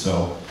you.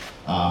 So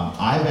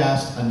I've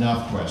asked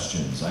enough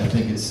questions. I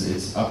think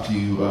it's up to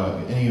you,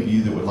 any of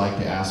you that would like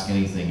to ask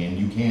anything, and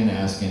you can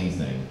ask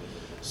anything.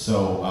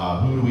 So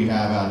who do we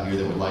have out here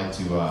that would like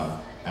to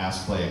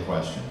ask Clay a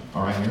question?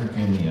 All right, here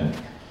came the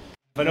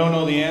If I don't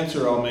know the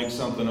answer, I'll make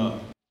something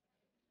up.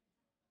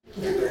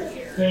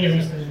 Hey,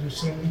 Mr.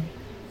 Anderson.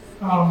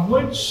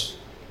 Which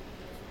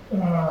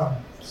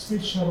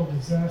space shuttle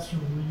disaster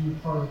were you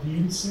part of? The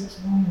 86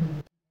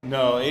 one?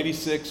 No,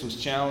 86 was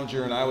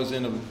Challenger, and I was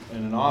in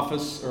an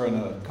office, or in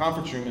a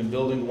conference room in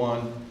Building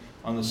 1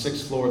 on the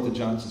 6th floor at the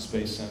Johnson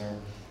Space Center.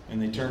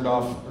 And they turned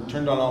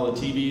on all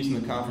the TVs in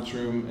the conference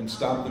room and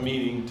stopped the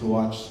meeting to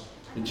watch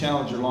the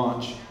Challenger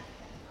launch.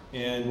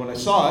 And when I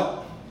saw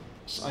it,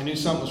 I knew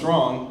something was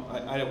wrong.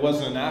 I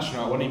wasn't an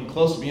astronaut, I wasn't even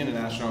close to being an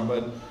astronaut,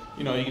 but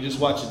you can just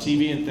watch the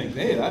TV and think,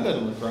 hey, that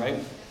doesn't look right.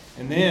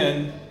 And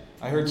then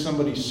I heard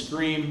somebody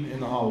scream in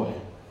the hallway.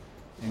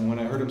 And when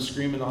I heard him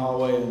scream in the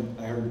hallway and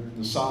I heard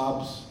the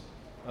sobs,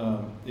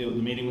 the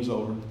meeting was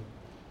over.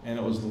 And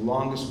it was the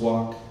longest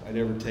walk I'd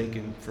ever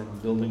taken from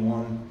Building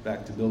 1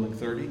 back to Building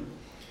 30.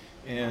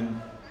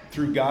 And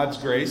through God's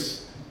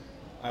grace,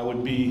 I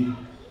would be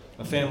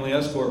a family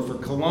escort for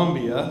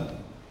Columbia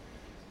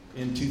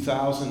in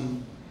February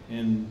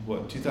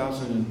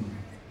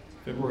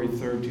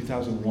 3rd,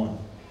 2001.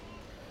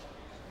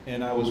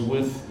 And I was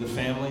with the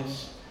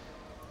families.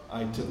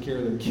 I took care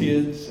of their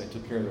kids. I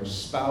took care of their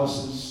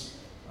spouses.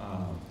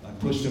 I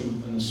pushed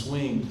them in the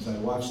swings. I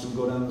watched them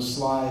go down the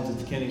slides at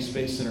the Kennedy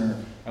Space Center.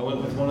 I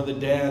went with one of the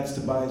dads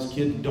to buy his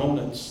kid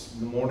donuts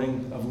the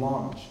morning of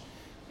launch.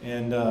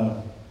 And,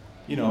 I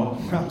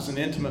was an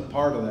intimate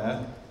part of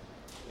that.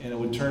 And it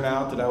would turn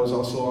out that I was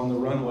also on the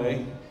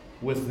runway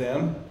with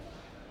them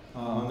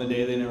on the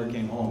day they never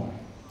came home.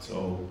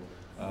 So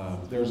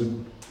there's a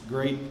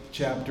great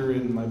chapter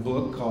in my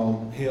book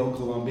called Hail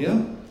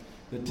Columbia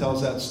that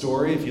tells that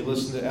story. If you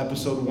listen to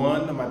episode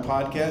 1 of my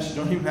podcast, you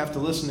don't even have to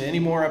listen to any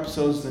more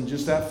episodes than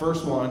just that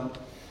first one,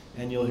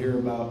 and you'll hear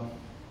about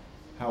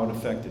how it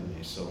affected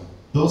me. So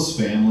those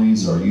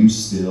families, are you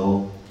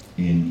still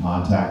in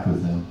contact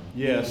with them?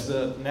 Yes,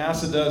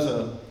 NASA does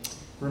a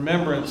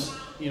remembrance.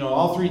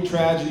 All 3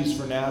 tragedies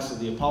for NASA: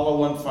 the Apollo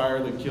 1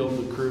 fire that killed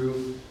the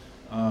crew,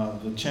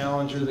 the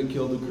Challenger that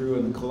killed the crew,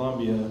 and the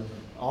Columbia,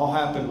 all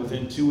happened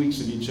within 2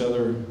 weeks of each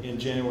other in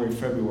January,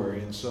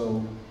 February. And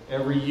so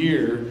every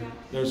year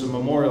there's a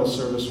memorial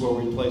service where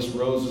we place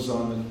roses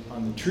on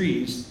the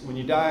trees. When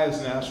you die as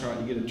an astronaut,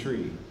 you get a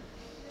tree.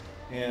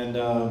 And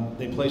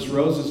they place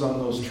roses on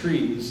those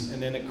trees,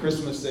 and then at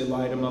Christmas they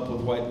light them up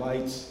with white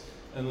lights.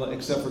 And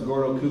except for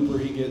Gordo Cooper,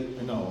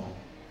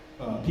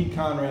 Pete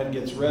Conrad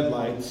gets red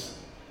lights.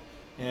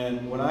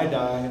 And when I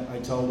die, I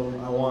tell them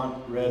I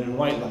want red and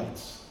white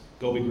lights.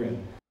 Go big red.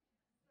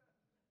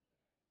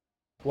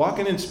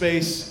 Walking in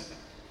space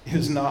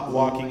is not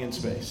walking in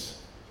space.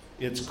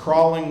 It's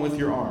crawling with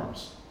your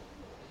arms.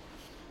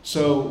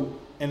 So,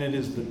 and it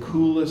is the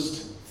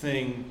coolest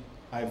thing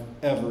I've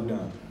ever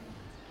done.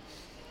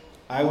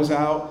 I was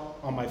out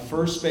on my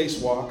first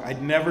spacewalk.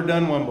 I'd never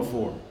done one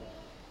before.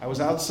 I was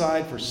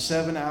outside for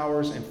 7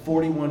 hours and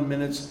 41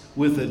 minutes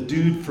with a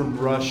dude from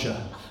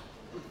Russia.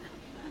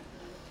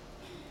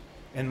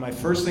 And my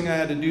first thing I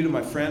had to do to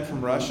my friend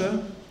from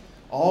Russia,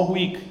 all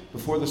week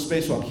before the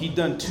spacewalk, he'd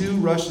done 2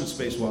 Russian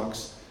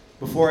spacewalks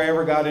before I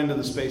ever got into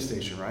the space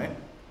station, right?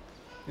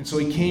 And so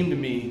he came to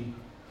me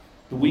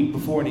the week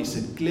before, and he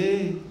said,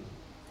 Clay,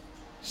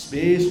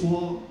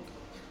 spacewalk,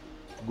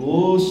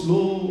 go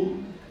slow,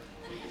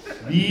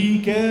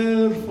 be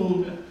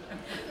careful.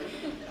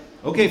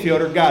 Okay,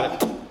 Fyodor,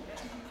 got it.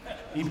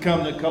 He'd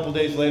come a couple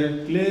days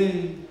later,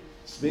 Clay,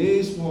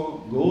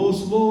 spacewalk, go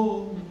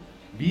slow,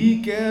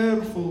 be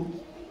careful.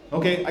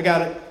 Okay, I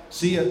got it.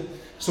 See ya.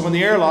 So in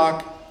the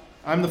airlock,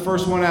 I'm the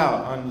first one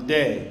out on the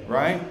day,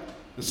 right?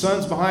 The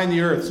sun's behind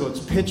the earth, so it's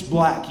pitch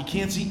black. You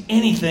can't see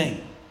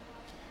anything.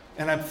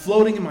 And I'm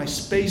floating in my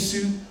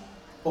spacesuit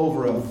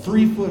over a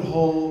 3-foot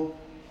hole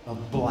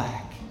of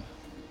black.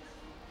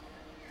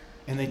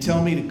 And they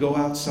tell me to go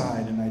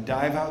outside, and I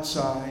dive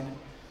outside,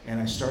 and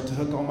I start to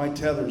hook all my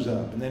tethers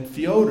up. And then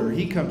Fyodor,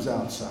 he comes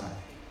outside.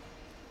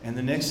 And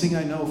the next thing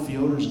I know,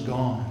 Fyodor's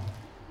gone.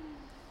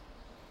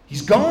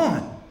 He's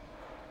gone.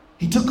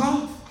 He took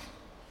off.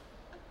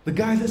 The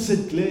guy that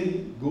said,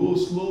 Clay, go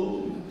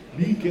slow,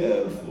 be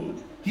careful.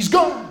 He's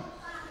gone.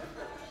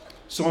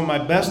 So in my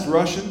best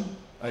Russian,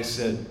 I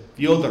said,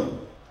 Fyodor,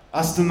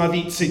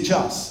 остановить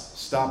сейчас.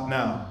 Stop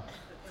now.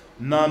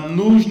 Нам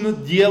нужно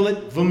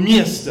делать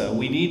вместе.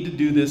 We need to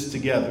do this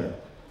together.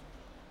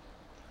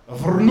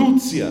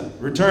 Вернуться,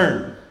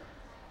 return.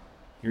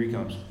 Here he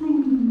comes.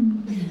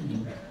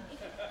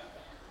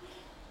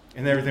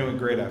 And everything went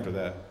great after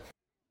that.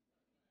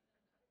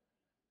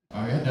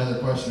 All right, another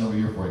question over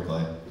here for you,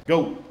 Clay.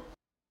 Go.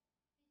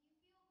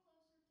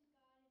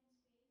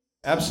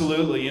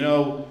 Absolutely. You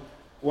know,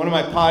 one of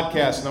my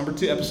podcasts,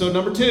 episode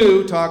number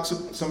 2,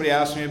 somebody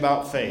asked me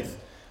about faith.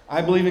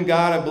 I believe in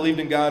God. I believed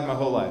in God my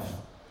whole life.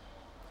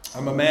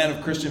 I'm a man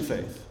of Christian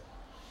faith.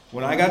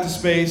 When I got to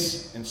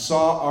space and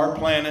saw our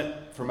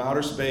planet from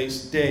outer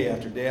space day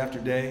after day after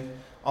day,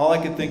 all I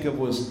could think of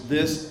was,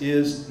 this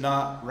is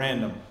not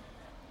random.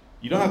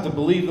 You don't have to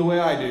believe the way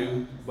I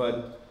do,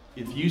 but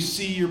if you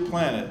see your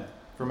planet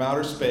from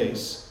outer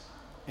space,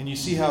 and you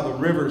see how the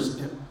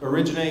rivers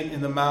originate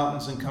in the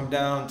mountains and come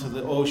down to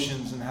the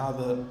oceans, and how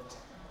the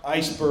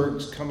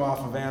icebergs come off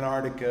of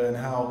Antarctica, and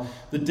how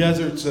the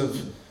deserts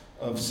of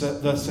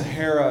the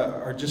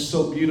Sahara are just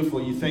so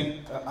beautiful, you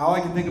think, all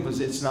I can think of is,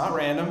 it's not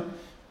random.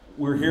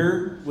 We're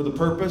here with a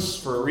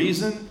purpose, for a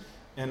reason,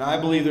 and I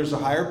believe there's a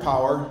higher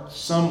power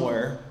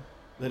somewhere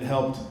that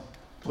helped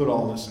put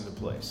all this into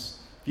place.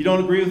 If you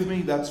don't agree with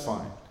me, that's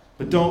fine.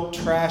 But don't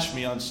trash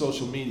me on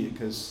social media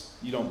because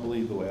you don't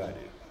believe the way I do.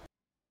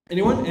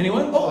 Anyone?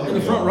 Oh, in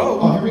the front row.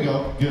 Oh, here we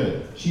go.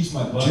 Good. She's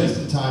my buddy. Just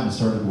in time to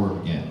start to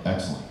work again.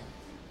 Excellent.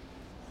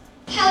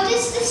 How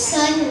does the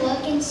sun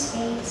look in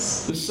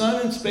space? The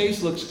sun in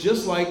space looks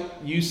just like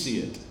you see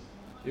it.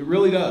 It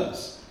really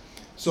does.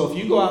 So if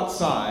you go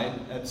outside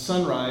at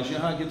sunrise, you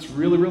know how it gets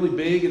really, really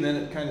big, and then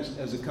it kind of,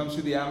 as it comes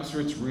through the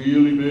atmosphere, it's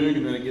really big,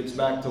 and then it gets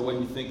back to what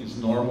you think is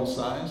normal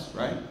size,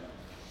 right?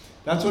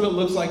 That's what it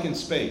looks like in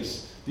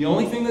space. The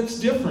only thing that's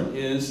different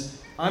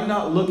is I'm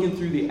not looking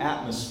through the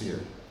atmosphere,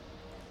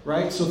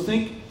 right? So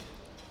think,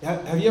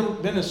 have you ever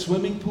been in a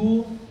swimming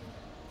pool?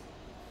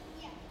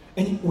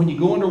 And when you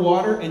go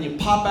underwater and you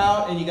pop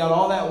out and you got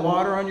all that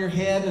water on your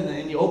head, and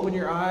then you open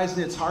your eyes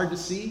and it's hard to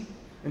see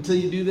until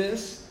you do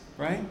this,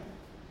 right?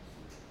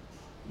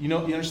 You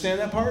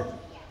understand that part?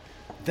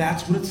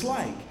 That's what it's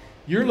like.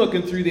 You're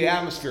looking through the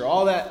atmosphere,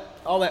 all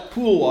that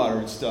pool water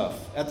and stuff,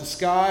 at the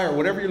sky or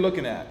whatever you're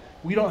looking at.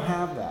 We don't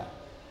have that.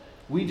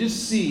 We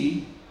just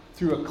see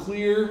through a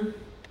clear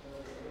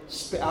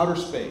outer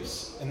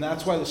space. And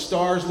that's why the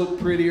stars look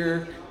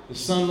prettier, the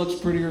sun looks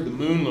prettier, the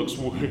moon looks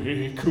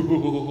way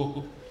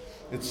cool.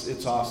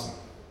 It's awesome.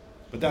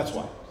 But that's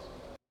why.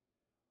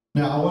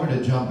 Now, I wanted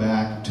to jump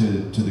back to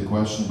the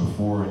question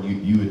before,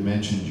 and you had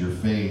mentioned your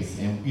faith.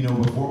 And,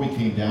 before we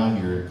came down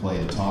here, Clay,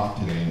 to talk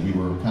today, we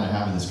were kind of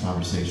having this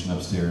conversation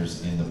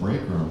upstairs in the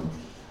break room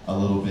a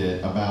little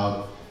bit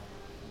about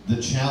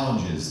the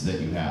challenges that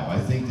you have. I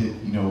think that,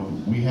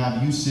 we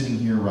have you sitting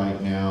here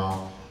right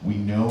now. We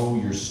know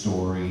your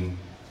story.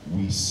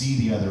 We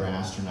see the other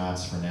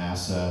astronauts for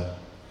NASA.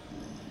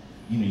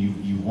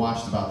 You've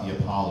watched about the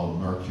Apollo,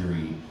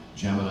 Mercury,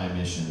 Gemini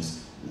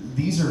missions.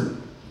 These are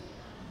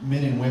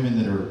men and women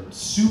that are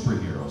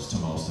superheroes to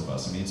most of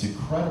us. I mean, it's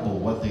incredible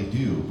what they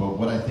do, but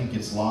what I think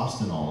gets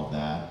lost in all of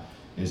that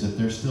is that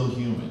they're still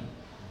human.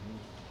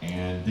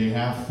 And they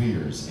have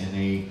fears,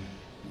 and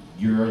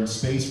you're in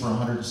space for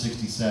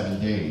 167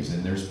 days,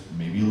 and there's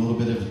maybe a little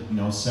bit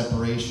of,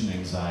 separation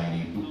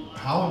anxiety.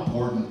 How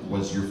important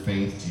was your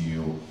faith to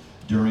you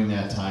during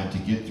that time to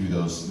get through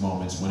those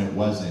moments when it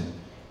wasn't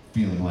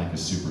feeling like a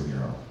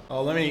superhero?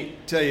 Oh, let me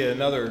tell you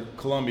another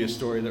Columbia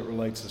story that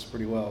relates this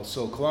pretty well.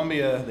 So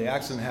Columbia, the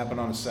accident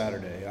happened on a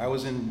Saturday. I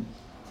was in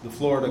the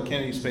Florida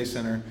Kennedy Space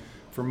Center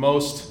for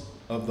most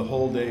of the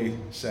whole day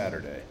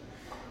Saturday.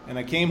 And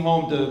I came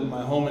home to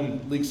my home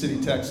in League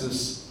City,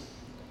 Texas,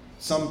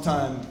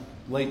 sometime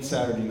late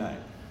Saturday night.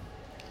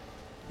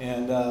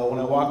 And when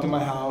I walked in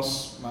my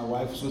house, my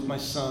wife was with my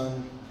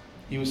son.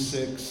 He was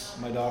 6.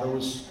 My daughter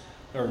was,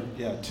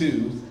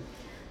 2.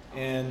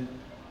 And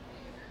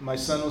my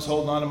son was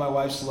holding on to my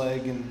wife's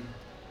leg,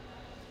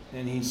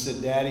 and he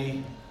said,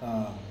 "Daddy,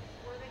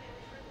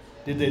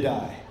 did they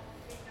die?"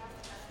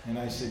 And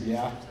I said,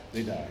 yeah,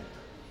 they died.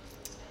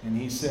 And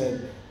he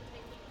said,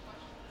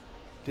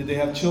 did they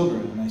have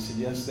children? And I said,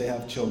 yes, they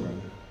have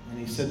children. And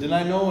he said, did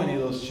I know any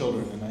of those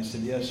children? And I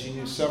said, yes, you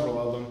knew several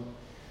of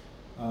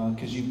them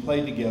because you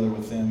played together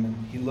with them.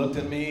 And he looked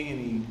at me and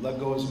he let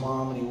go of his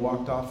mom and he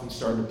walked off and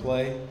started to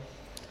play.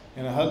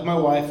 And I hugged my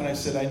wife and I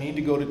said, I need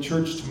to go to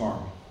church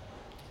tomorrow.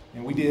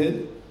 And we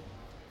did.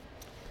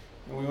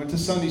 And we went to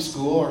Sunday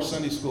school, our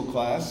Sunday school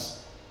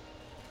class.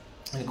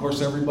 And of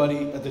course,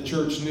 everybody at the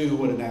church knew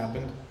what had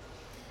happened.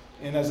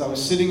 And as I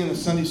was sitting in the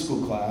Sunday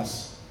school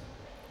class,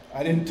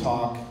 I didn't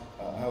talk.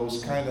 I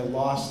was kind of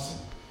lost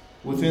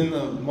within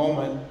the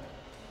moment.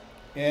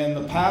 And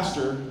the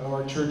pastor of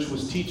our church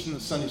was teaching the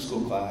Sunday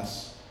school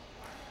class.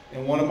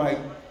 And one of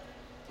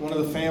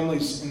the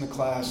families in the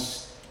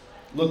class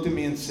looked at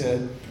me and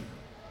said,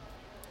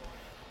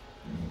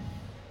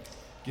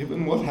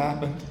 given what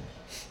happened,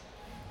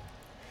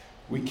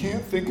 we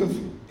can't think of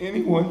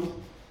anyone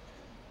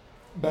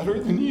better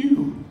than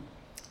you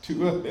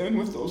to have been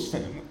with those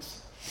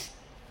families.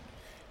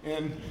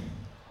 And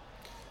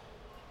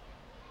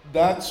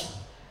that's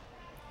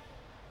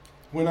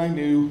when I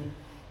knew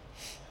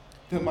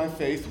that my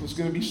faith was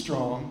going to be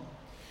strong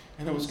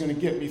and it was going to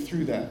get me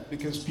through that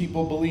because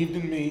people believed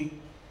in me.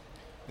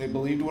 They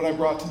believed what I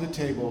brought to the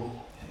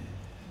table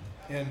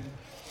and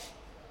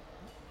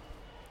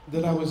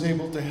that I was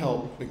able to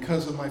help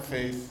because of my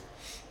faith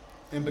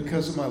and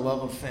because of my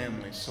love of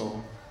family.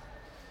 So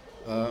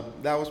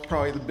that was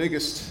probably the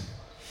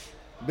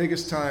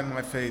biggest time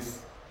my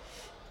faith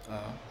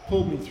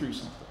pulled me through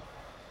something.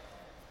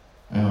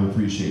 I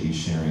appreciate you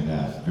sharing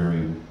that.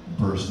 Very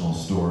personal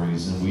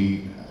stories. And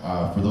we,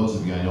 for those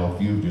of you, I know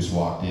if you've just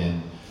walked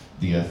in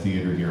the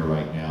theater here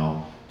right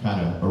now, kind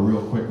of a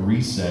real quick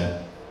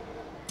reset.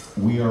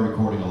 We are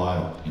recording a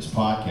live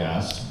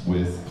podcast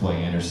with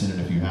Clay Anderson,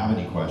 and if you have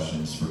any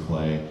questions for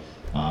Clay,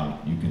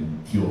 you can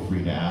feel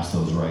free to ask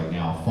those right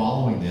now.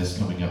 Following this,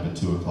 coming up at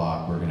 2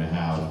 o'clock, we're going to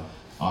have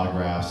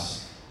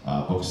autographs,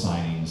 book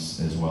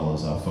signings, as well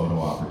as photo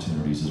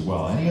opportunities as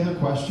well. Any other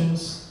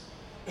questions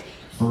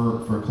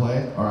for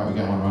Clay? All right, we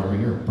got one right over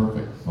here.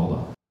 Perfect. Hold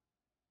on.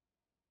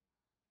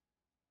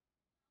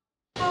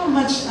 How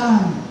much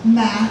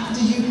math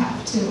did you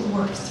have to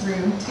work through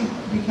to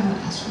become an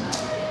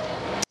astronaut?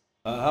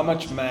 How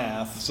much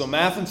math? So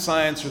math and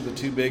science are the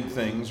two big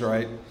things,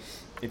 right?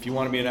 If you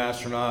want to be an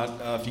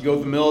astronaut. If you go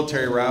the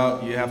military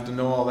route, you have to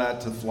know all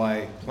that to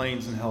fly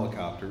planes and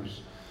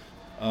helicopters.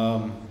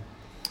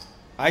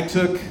 I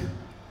took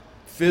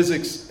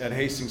physics at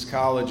Hastings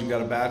College and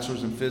got a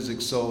bachelor's in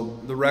physics, so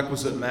the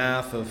requisite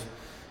math of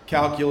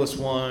calculus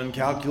 1,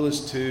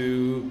 calculus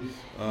 2,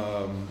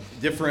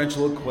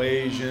 differential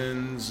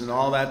equations, and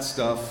all that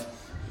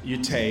stuff you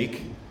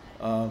take.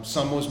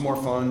 Some was more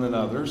fun than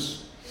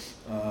others.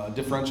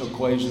 Differential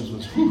equations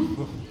was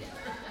whew.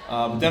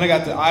 But then I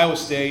got to Iowa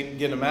State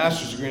getting a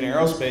master's degree in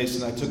aerospace,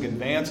 and I took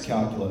advanced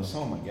calculus.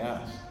 Oh my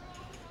gosh.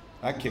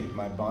 I kicked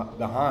my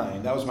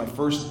behind. That was my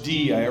first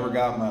D I ever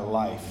got in my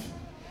life.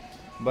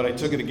 But I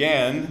took it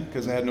again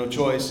because I had no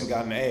choice and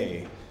got an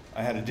A.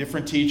 I had a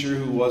different teacher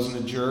who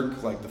wasn't a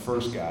jerk like the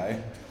first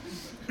guy.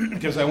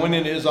 Because I went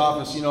into his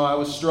office, I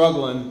was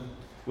struggling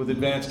with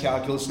advanced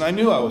calculus, and I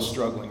knew I was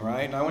struggling,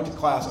 right? And I went to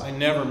class. I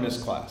never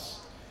missed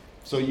class.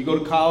 So you go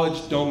to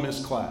college, don't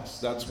miss class.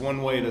 That's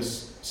one way to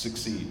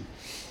succeed.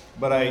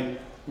 But I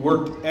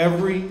worked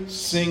every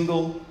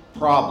single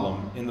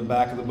problem in the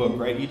back of the book,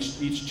 right?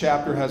 Each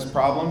chapter has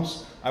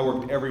problems. I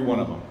worked every one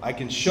of them. I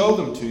can show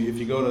them to you if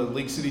you go to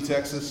League City,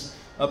 Texas,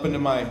 up into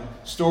my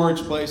storage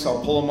place.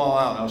 I'll pull them all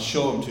out and I'll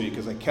show them to you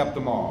because I kept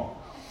them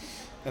all.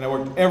 And I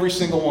worked every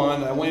single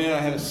one. I went in, I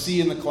had a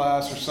C in the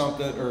class or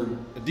something, or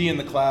a D in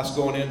the class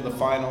going into the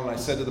final, and I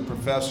said to the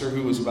professor,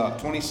 who was about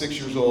 26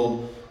 years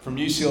old, from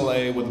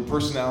UCLA, with the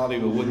personality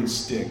of a wooden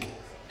stick.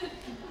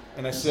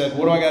 And I said,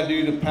 what do I got to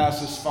do to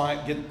pass this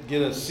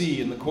get a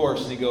C in the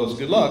course? And he goes,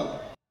 good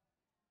luck.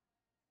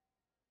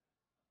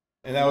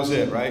 And that was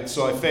it, right?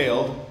 So I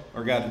failed,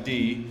 or got a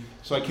D.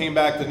 So I came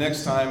back the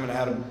next time and I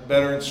had a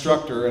better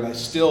instructor, and I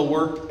still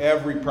worked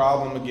every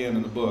problem again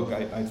in the book.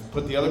 I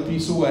put the other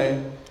piece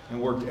away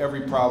and worked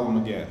every problem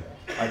again.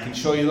 I can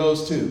show you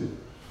those too.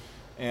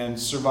 And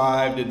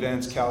survived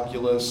advanced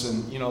calculus.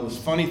 And the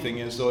funny thing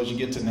is, though, as you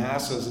get to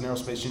NASA as an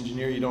aerospace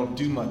engineer, you don't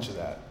do much of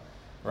that,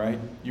 right?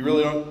 You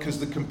really don't, because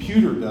the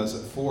computer does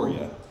it for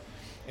you.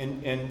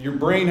 And your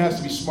brain has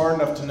to be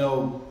smart enough to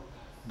know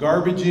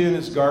garbage in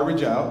is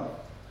garbage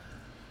out,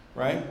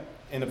 right?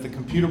 And if the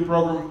computer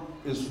program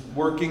is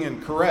working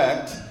and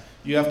correct,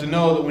 you have to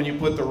know that when you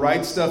put the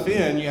right stuff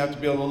in, you have to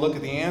be able to look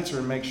at the answer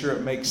and make sure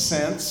it makes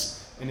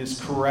sense and is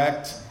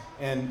correct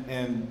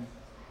and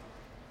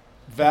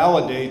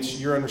validates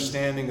your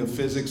understanding of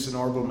physics and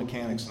orbital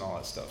mechanics and all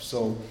that stuff.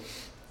 So,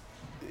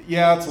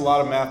 yeah, it's a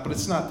lot of math, but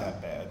it's not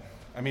that bad.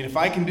 I mean, if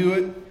I can do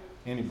it,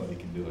 anybody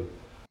can do it.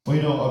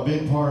 Well, a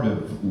big part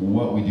of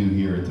what we do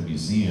here at the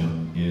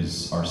museum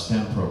is our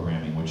STEM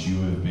programming, which you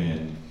have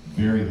been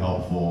very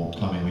helpful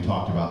coming. We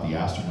talked about the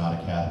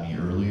Astronaut Academy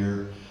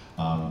earlier.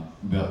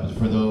 But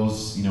for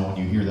those, when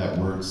you hear that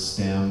word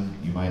STEM,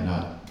 you might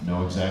not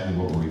know exactly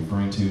what we're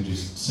referring to,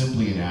 just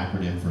simply an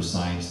acronym for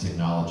science,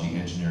 technology,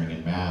 engineering,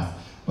 and math.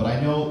 But I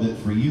know that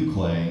for you,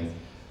 Clay,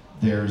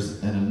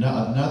 there's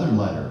another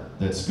letter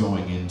that's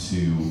going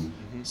into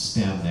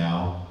STEM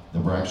now, that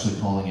we're actually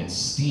calling it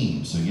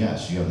STEAM. So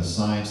yes, you have the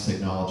science,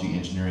 technology,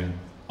 engineering,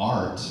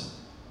 art,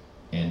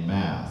 and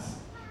math.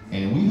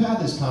 And we've had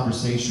this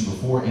conversation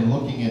before in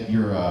looking at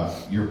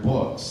your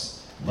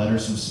books,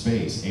 Letters from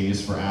Space, A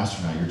is for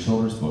Astronaut, your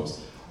children's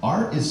books.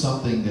 Art is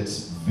something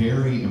that's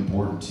very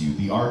important to you,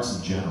 the arts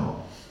in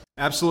general.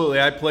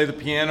 Absolutely. I play the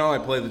piano, I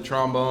play the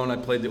trombone, I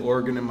played the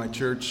organ in my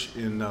church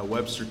in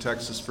Webster,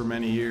 Texas for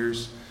many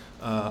years.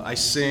 I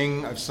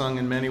sing. I've sung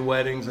in many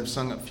weddings. I've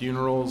sung at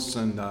funerals,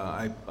 and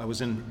I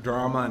was in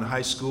drama in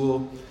high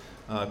school.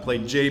 I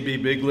played J.B.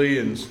 Bigley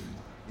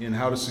in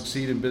How to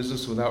Succeed in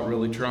Business Without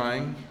Really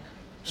Trying.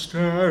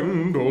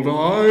 Stand, old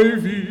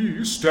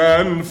ivy,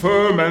 stand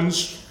firm and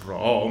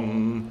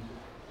strong.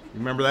 You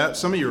remember that?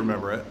 Some of you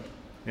remember it.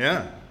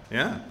 Yeah.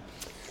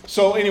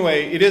 So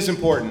anyway, it is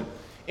important.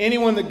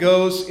 Anyone that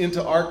goes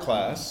into art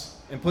class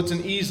and puts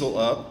an easel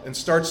up and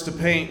starts to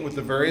paint with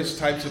the various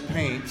types of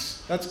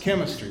paints, that's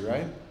chemistry,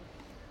 right?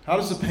 How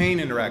does the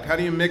paint interact? How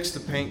do you mix the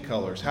paint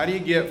colors? How do you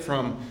get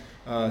from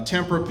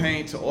tempera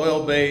paint to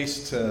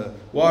oil-based to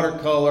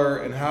watercolor,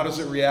 and how does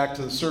it react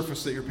to the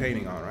surface that you're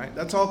painting on, right?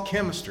 That's all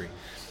chemistry.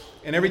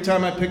 And every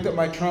time I picked up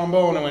my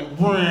trombone, I went,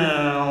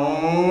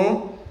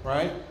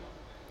 right?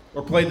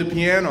 Or played the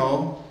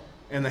piano,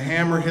 and the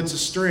hammer hits a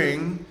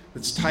string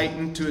that's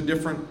tightened to a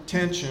different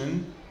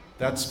tension,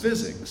 that's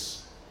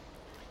physics.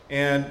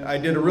 And I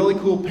did a really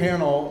cool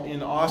panel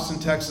in Austin,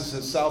 Texas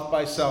at South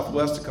by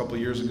Southwest a couple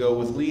years ago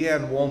with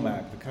Leanne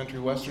Womack, the country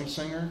western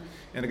singer,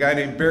 and a guy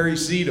named Barry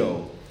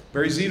Zito.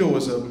 Barry Zito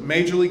was a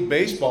Major League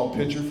Baseball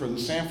pitcher for the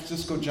San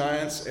Francisco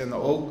Giants and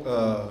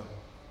the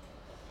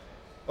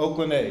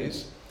Oakland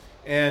A's.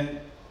 And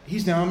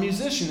he's now a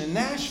musician in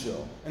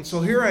Nashville. And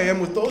so here I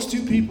am with those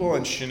two people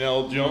and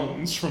Chanel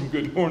Jones from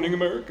Good Morning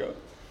America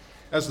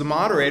as the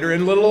moderator,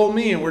 and little old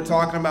me, and we're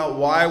talking about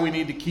why we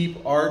need to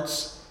keep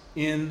arts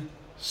in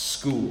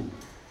school.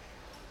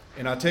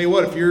 And I'll tell you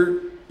what, if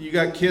you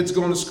got kids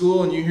going to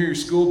school and you hear your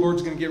school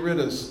board's going to get rid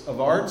of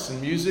arts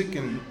and music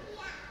and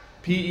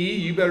PE,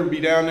 you better be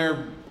down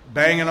there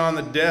banging on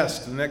the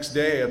desk the next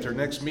day at their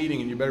next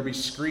meeting, and you better be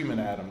screaming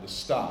at them to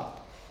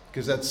stop,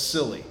 because that's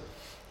silly.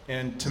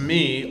 And to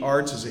me,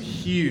 arts is a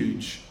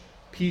huge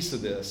piece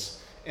of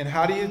this. And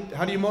how do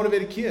you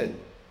motivate a kid?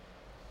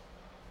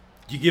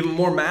 Do you give them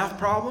more math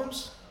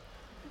problems?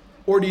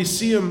 Or do you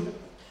see them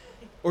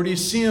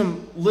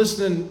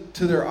listening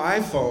to their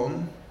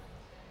iPhone,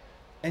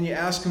 and you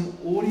ask them,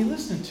 well, what are you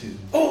listening to?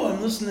 Oh,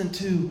 I'm listening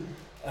to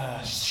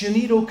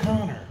Sinead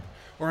O'Connor,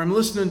 or I'm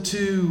listening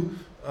to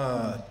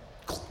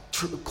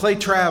Clay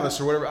Travis,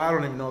 or whatever. I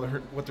don't even know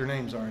what their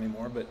names are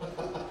anymore,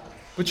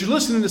 but you're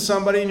listening to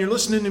somebody and you're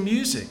listening to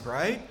music,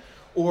 right?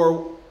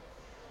 Or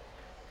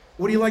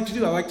what do you like to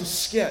do? I like to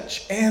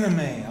sketch anime.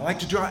 I like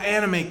to draw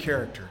anime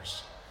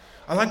characters.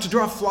 I like to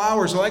draw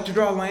flowers. I like to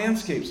draw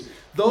landscapes.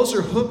 Those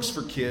are hooks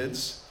for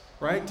kids,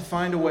 right? To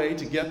find a way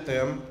to get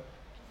them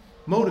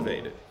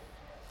motivated.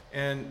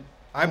 And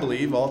I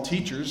believe all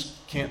teachers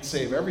can't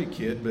save every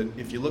kid, but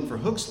if you look for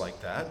hooks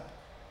like that,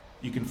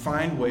 you can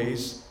find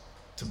ways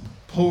to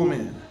pull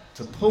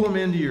them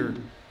into your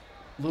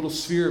little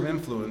sphere of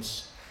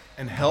influence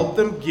and help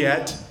them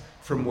get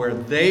from where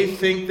they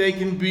think they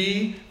can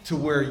be to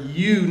where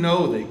you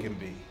know they can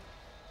be.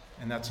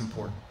 And that's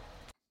important.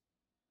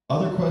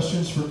 Other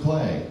questions for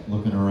Clay?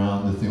 Looking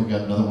around the thing, we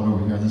got another one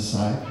over here on this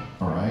side.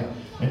 All right.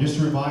 And just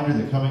a reminder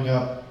that coming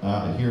up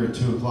here at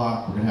 2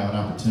 o'clock, we're going to have an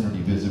opportunity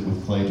to visit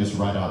with Clay just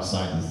right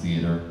outside the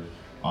theater.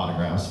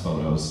 Autographs,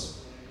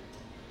 photos.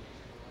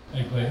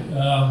 Hey, Clay.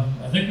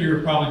 I think we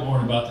were probably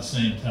born about the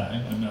same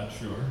time. I'm not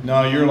sure.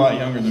 No, you're a lot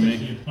younger than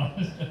me.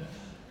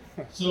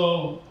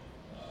 So,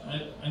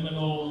 I'm an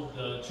old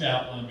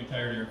chaplain,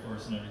 retired Air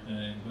Force and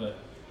everything, but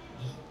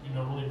just,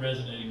 really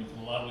resonating with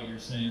a lot of what you're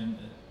saying.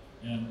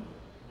 And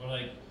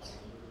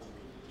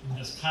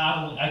this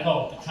coddling, I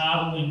call it the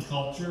coddling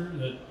culture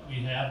that we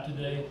have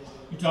today.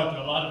 You talk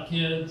to a lot of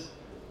kids,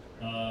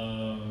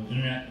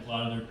 interact with a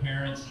lot of their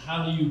parents.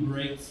 How do you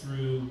break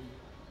through?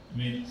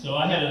 So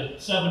I had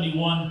a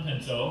 71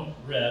 Pinto,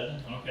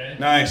 red, okay?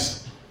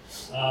 Nice.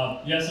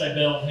 Yes, I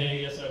baled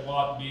hay, yes, I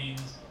walked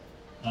beans,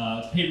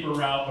 paper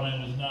route when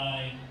I was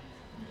 9.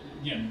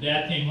 Again,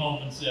 Dad came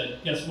home and said,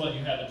 guess what,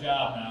 you have a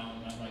job now.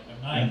 And I'm like,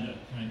 I'm 9,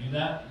 can I do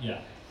that? Yeah.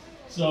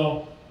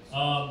 So,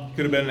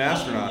 could have been an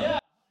astronaut. Yeah.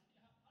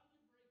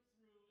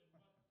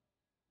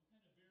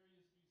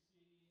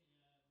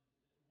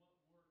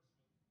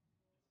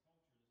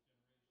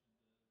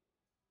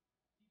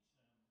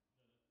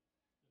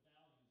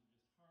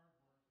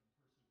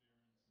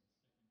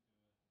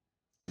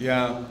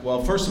 Yeah,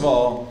 well, first of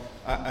all,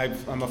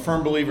 I'm a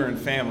firm believer in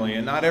family,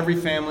 and not every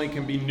family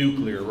can be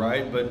nuclear,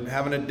 right? But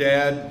having a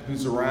dad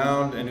who's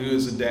around and who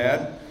is a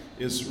dad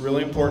is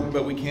really important,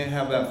 but we can't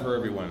have that for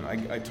everyone.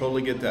 I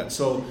totally get that.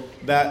 So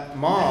that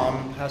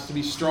mom has to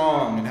be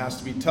strong and has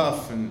to be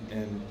tough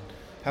and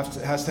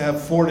has to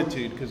have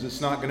fortitude because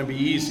it's not going to be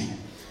easy.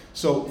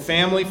 So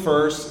family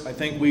first. I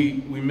think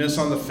we miss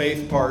on the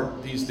faith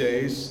part these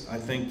days. I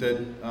think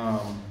that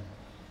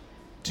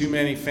too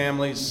many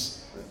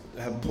families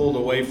have pulled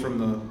away from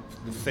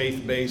the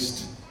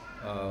faith-based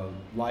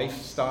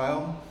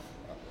lifestyle.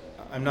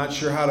 I'm not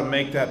sure how to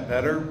make that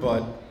better,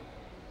 but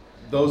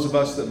those of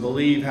us that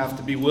believe have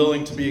to be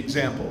willing to be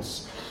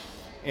examples.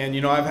 And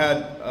you know, I've had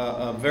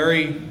a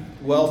very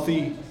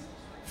wealthy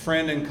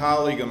friend and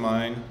colleague of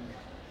mine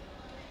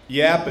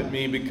yap at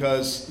me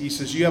because he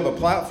says, "You have a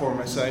platform."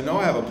 I say, "I know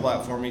I have a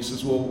platform." He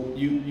says, "Well,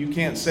 you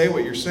can't say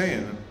what you're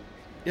saying."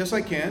 "Yes,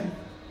 I can."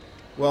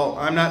 "Well,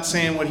 I'm not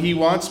saying what he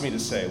wants me to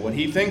say, what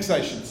he thinks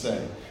I should say.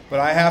 But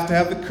I have to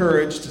have the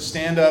courage to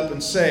stand up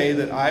and say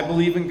that I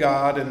believe in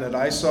God and that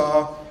I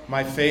saw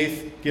my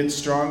faith get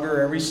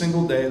stronger every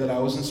single day that I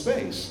was in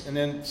space." And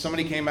then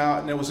somebody came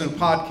out, and it was in a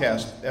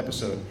podcast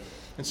episode,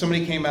 and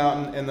somebody came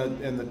out and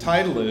the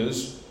title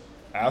is,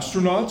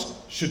 "Astronauts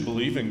Should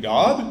Believe in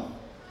God?"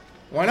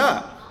 Why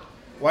not?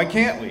 Why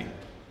can't we?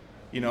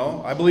 You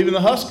know, I believe in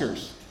the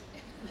Huskers.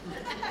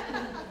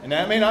 And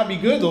that may not be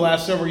good the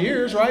last several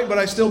years, right? But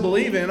I still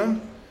believe in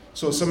them.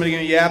 So is somebody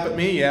going to yap at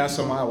me? Yeah,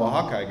 some Iowa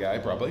Hawkeye guy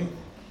probably.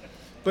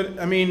 But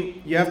I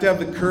mean, you have to have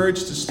the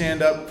courage to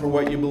stand up for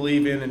what you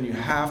believe in, and you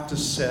have to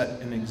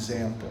set an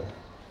example.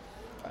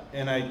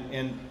 And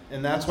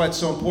that's why it's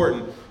so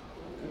important.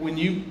 When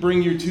you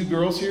bring your two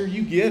girls here,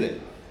 you get it.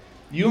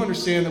 You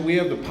understand that we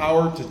have the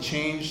power to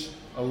change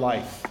a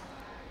life.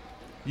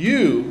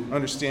 You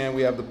understand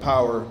we have the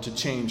power to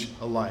change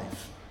a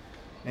life.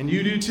 And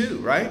you do too,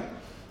 right?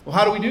 Well,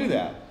 how do we do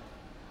that?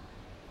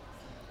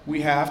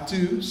 We have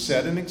to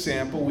set an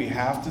example. We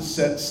have to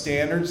set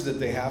standards that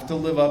they have to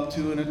live up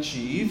to and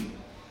achieve.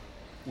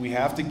 We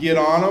have to get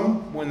on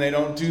them when they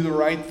don't do the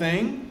right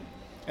thing.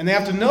 And they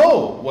have to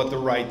know what the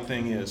right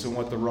thing is and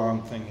what the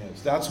wrong thing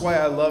is. That's why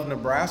I love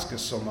Nebraska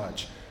so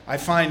much. I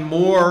find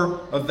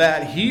more of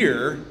that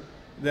here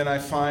than I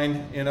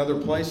find in other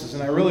places.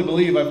 And I really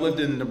believe I've lived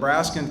in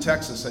Nebraska and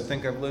Texas. I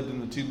think I've lived in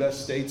the two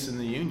best states in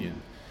the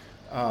union.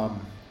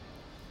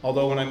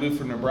 Although when I moved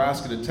from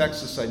Nebraska to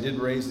Texas, I did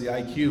raise the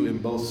IQ in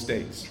both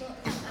states.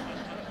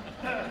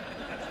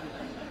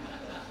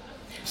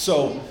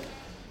 So,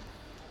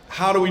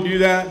 how do we do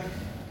that?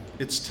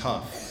 It's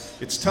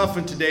tough. It's tough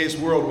in today's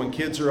world when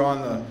kids are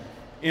on the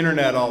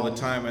internet all the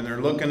time and they're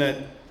looking at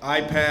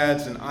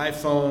iPads and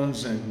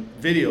iPhones and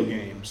video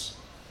games.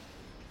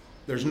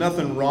 There's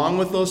nothing wrong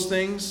with those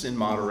things in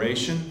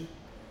moderation.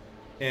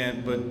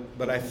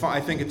 But I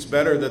think it's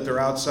better that they're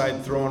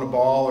outside throwing a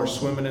ball or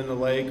swimming in the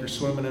lake or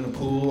swimming in a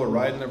pool or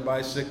riding their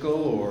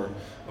bicycle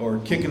or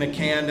kicking a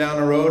can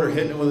down the road or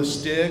hitting it with a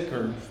stick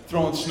or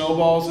throwing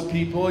snowballs at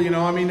people. You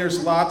know, I mean,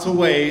 there's lots of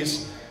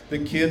ways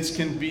that kids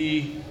can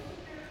be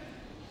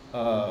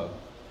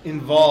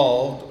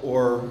involved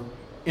or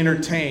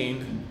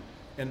entertained,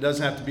 and it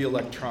doesn't have to be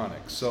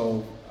electronic.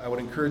 So I would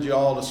encourage you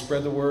all to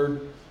spread the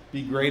word,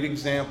 be great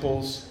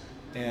examples,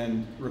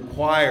 and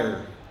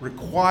require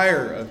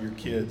of your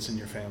kids and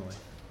your family.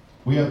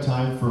 We have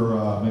time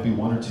for maybe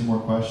one or two more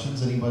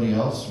questions. Anybody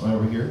else? Right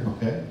over here.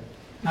 Okay.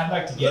 I'd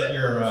like to get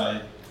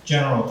your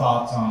general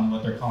thoughts on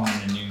what they're calling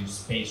the new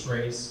space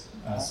race,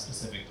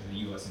 specific to the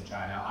U.S. and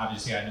China.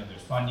 Obviously, I know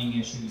there's funding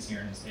issues here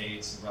in the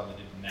States relative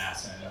to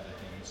NASA and other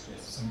things.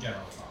 Just some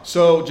general thoughts.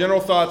 So, general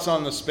thoughts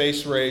on the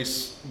space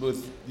race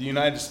with the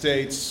United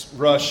States,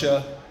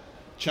 Russia,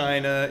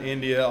 China,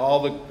 India, all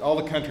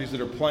the countries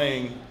that are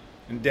playing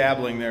and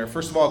dabbling there.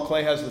 First of all,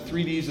 Clay has the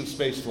 3 Ds of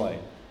spaceflight: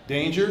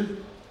 danger,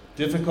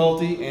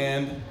 difficulty,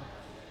 and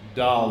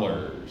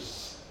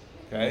dollars.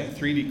 Okay,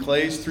 3D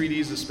Clay's 3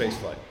 Ds of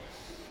spaceflight.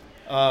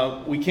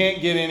 We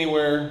can't get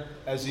anywhere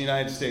as the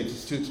United States.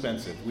 It's too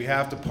expensive. We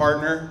have to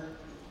partner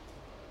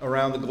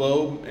around the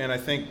globe, and I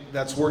think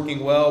that's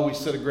working well. We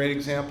set a great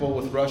example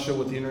with Russia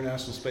with the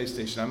International Space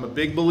Station. I'm a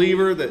big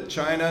believer that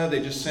China,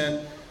 they just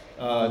sent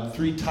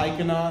 3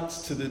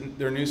 taikonauts to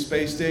their new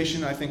space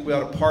station. I think we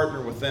ought to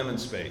partner with them in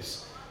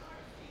space.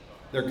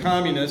 They're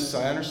communists,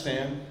 I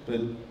understand,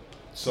 but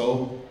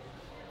so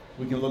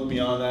we can look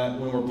beyond that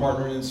when we're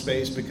partnering in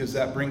space, because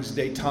that brings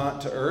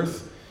détente to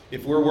Earth.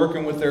 If we're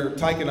working with their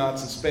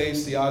taikonauts in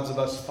space, the odds of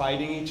us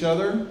fighting each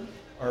other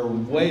are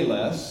way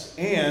less,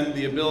 and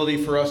the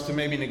ability for us to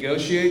maybe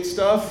negotiate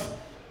stuff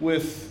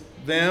with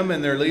them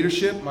and their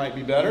leadership might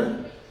be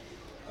better.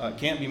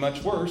 Can't be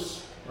much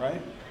worse,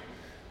 right?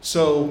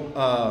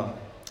 So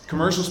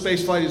commercial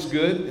spaceflight is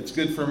good. It's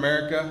good for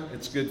America.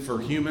 It's good for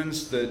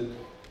humans that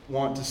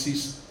want to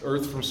see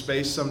Earth from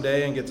space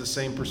someday and get the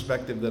same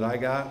perspective that I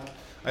got.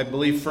 I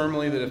believe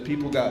firmly that if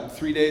people got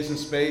 3 days in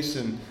space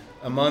and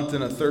a month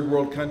in a third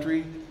world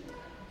country,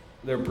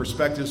 their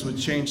perspectives would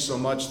change so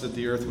much that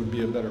the Earth would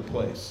be a better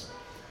place.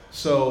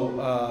 So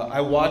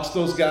I watch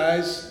those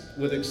guys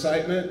with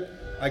excitement.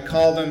 I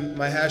call them,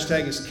 my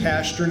hashtag is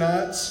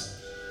Castronauts,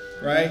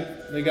 right?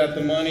 They got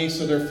the money,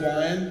 so they're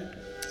flying.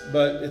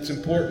 But it's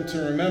important to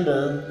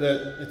remember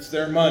that it's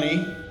their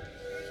money.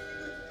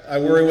 I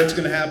worry what's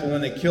going to happen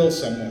when they kill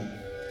someone,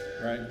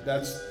 right?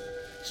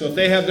 So if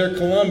they have their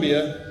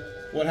Columbia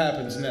what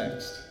happens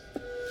next.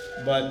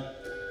 But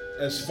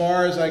as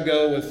far as I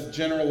go with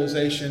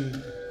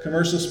generalization,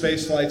 commercial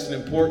space flight's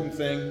an important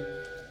thing.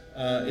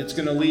 It's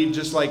going to lead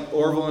just like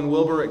Orville and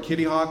Wilbur at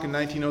Kitty Hawk in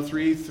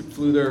 1903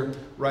 flew their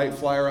Wright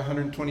Flyer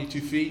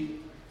 122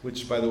 feet,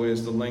 which, by the way,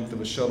 is the length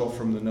of a shuttle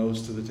from the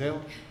nose to the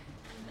tail.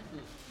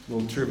 A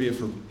little trivia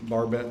for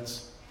bar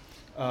bets.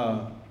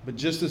 But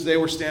just as they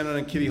were standing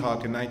on Kitty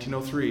Hawk in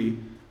 1903,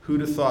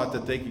 who'd have thought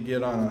that they could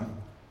get on a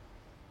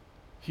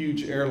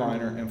huge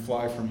airliner and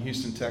fly from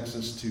Houston,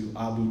 Texas to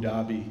Abu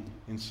Dhabi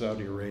in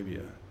Saudi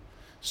Arabia?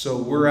 So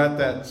we're at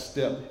that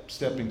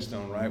stepping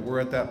stone, right? We're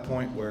at that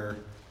point where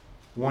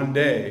one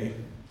day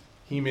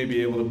he may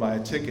be able to buy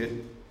a ticket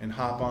and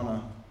hop on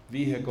a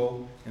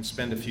vehicle and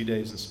spend a few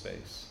days in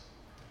space.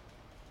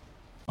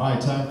 All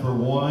right, time for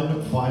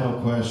one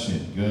final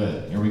question.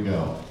 Good, here we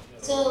go.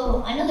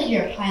 So I know that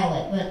you're a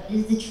pilot, but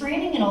is the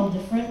training at all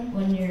different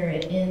when you're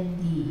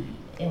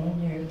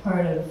when you're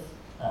part of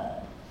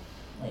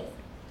like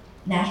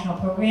national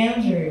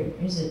programs, or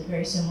is it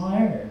very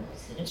similar?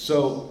 Or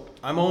so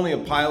I'm only a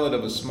pilot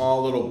of a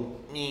small little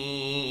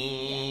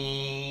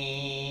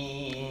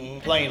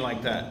plane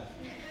like that.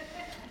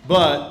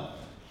 But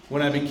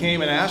when I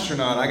became an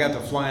astronaut, I got to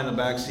fly in the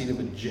back seat of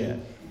a jet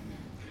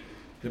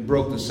that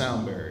broke the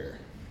sound barrier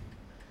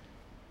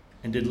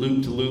and did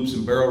loop-to-loops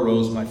and barrel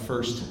rolls my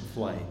first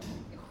flight.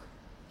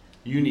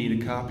 You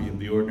need a copy of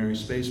The Ordinary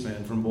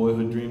Spaceman from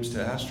Boyhood Dreams to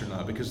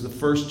Astronaut, because the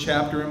first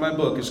chapter in my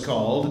book is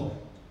called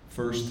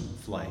First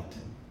Flight,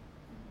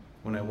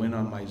 when I went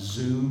on my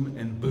zoom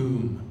and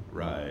boom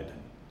ride.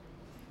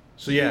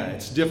 So yeah,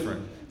 it's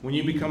different. When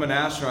you become an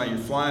astronaut, you're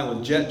flying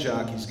with jet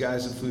jockeys,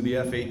 guys that flew the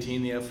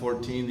F-18, the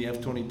F-14, the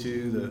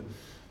F-22, the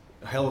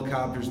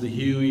helicopters, the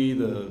Huey,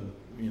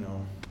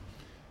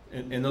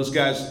 and those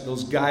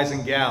guys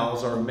and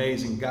gals are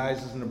amazing.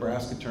 Guys is a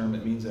Nebraska term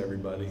that means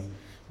everybody.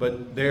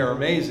 But they are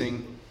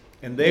amazing,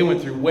 and they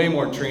went through way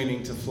more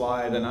training to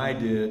fly than I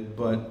did,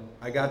 but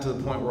I got to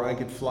the point where I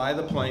could fly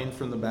the plane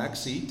from the back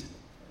seat.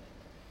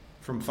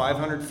 From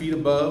 500 feet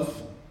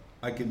above,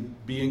 I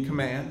could be in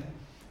command,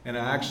 and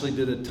I actually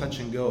did a touch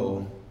and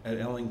go at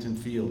Ellington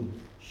Field.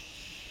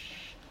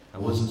 I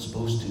wasn't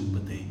supposed to,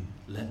 but they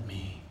let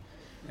me.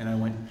 And I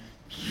went,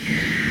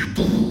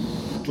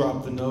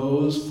 drop the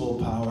nose, full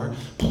power,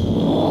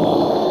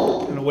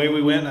 and away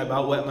we went, and I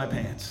about wet my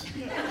pants.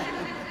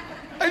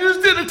 I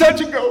just did a touch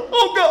and go.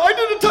 Oh God, I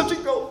did a touch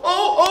and go.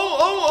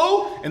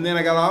 Oh. And then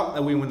I got out,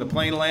 and when the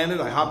plane landed,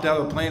 I hopped out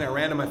of the plane, I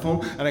ran to my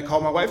phone, and I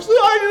called my wife, said,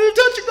 I did a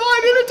touch and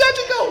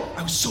go.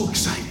 I was so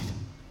excited.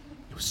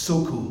 It was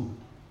so cool.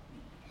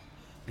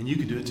 And you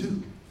could do it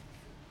too.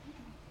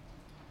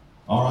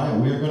 All right,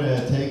 we're going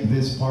to take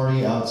this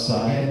party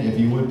outside. If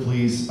you would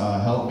please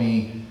help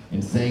me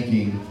in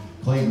thanking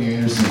Clayton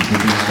Anderson for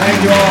being here.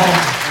 Thank you all,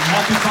 and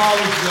happy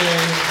Father's Day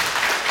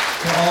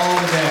to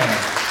all the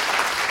dads.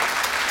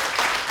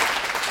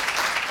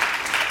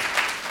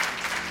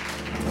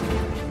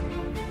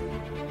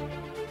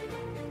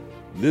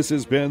 This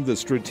has been the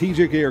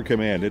Strategic Air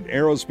Command and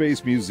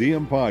Aerospace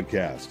Museum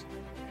podcast.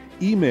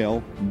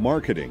 Email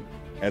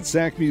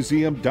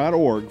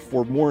marketing@sacmuseum.org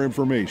for more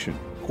information,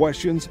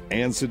 questions,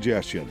 and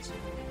suggestions.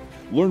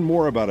 Learn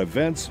more about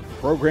events,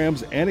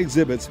 programs, and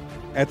exhibits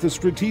at the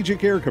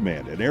Strategic Air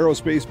Command and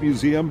Aerospace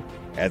Museum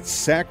at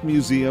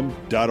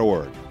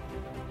sacmuseum.org.